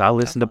podcast. I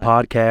listen to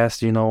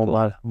podcasts, a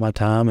lot of my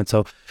time. And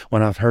so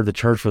when I heard the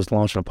church was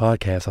launching a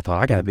podcast, I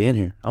thought, I got to be in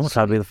here. I'm going to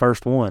try to be the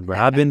first one, but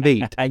I've been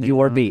beat. You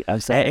were beat.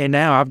 I'm sorry. And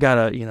now I've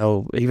got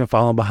to, even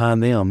following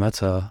behind them. That's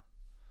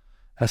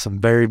some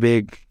very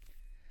big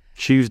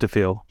shoes to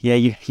fill. Yeah,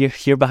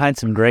 you're behind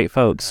some great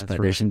folks,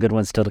 but there's some good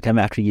ones still to come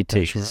after you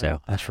too. That's right.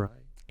 So that's right.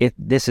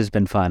 This has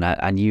been fun.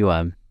 I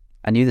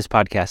knew this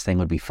podcast thing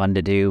would be fun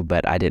to do,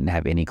 but I didn't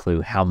have any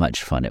clue how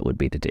much fun it would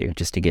be to do.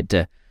 Just to get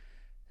to,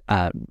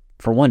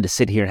 for one, to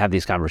sit here and have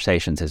these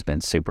conversations has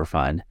been super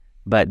fun.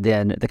 But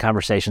then the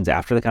conversations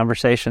after the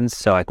conversations,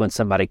 so like when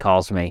somebody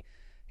calls me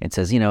and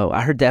says,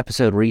 I heard the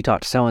episode where you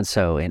talked to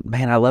so-and-so, and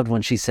man, I loved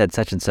when she said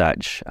such and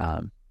such.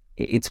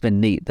 It's been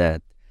neat,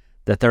 the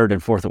third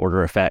and fourth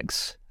order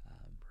effects.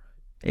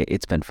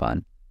 It's been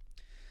fun.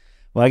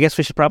 Well, I guess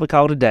we should probably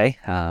call it a day.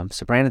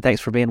 So Brandon,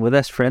 thanks for being with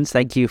us. Friends,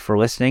 thank you for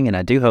listening, and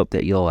I do hope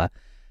that you'll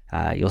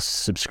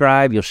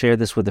subscribe, you'll share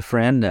this with a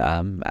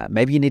friend.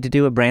 Maybe you need to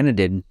do what Brandon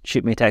did and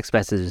shoot me a text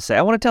message and say,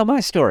 I want to tell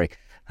my story,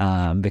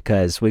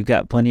 because we've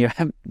got plenty of,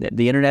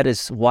 the internet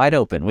is wide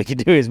open. We can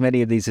do as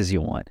many of these as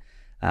you want.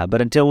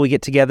 But until we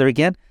get together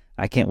again,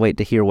 I can't wait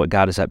to hear what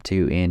God is up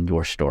to in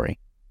your story.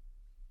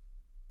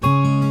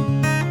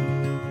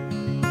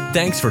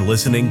 Thanks for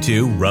listening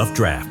to Rough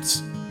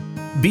Drafts.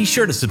 Be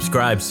sure to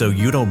subscribe so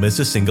you don't miss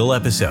a single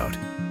episode.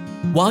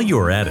 While you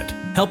are at it,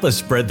 help us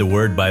spread the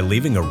word by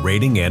leaving a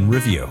rating and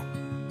review.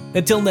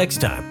 Until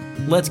next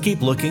time, let's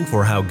keep looking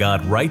for how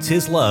God writes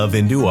His love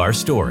into our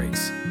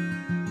stories.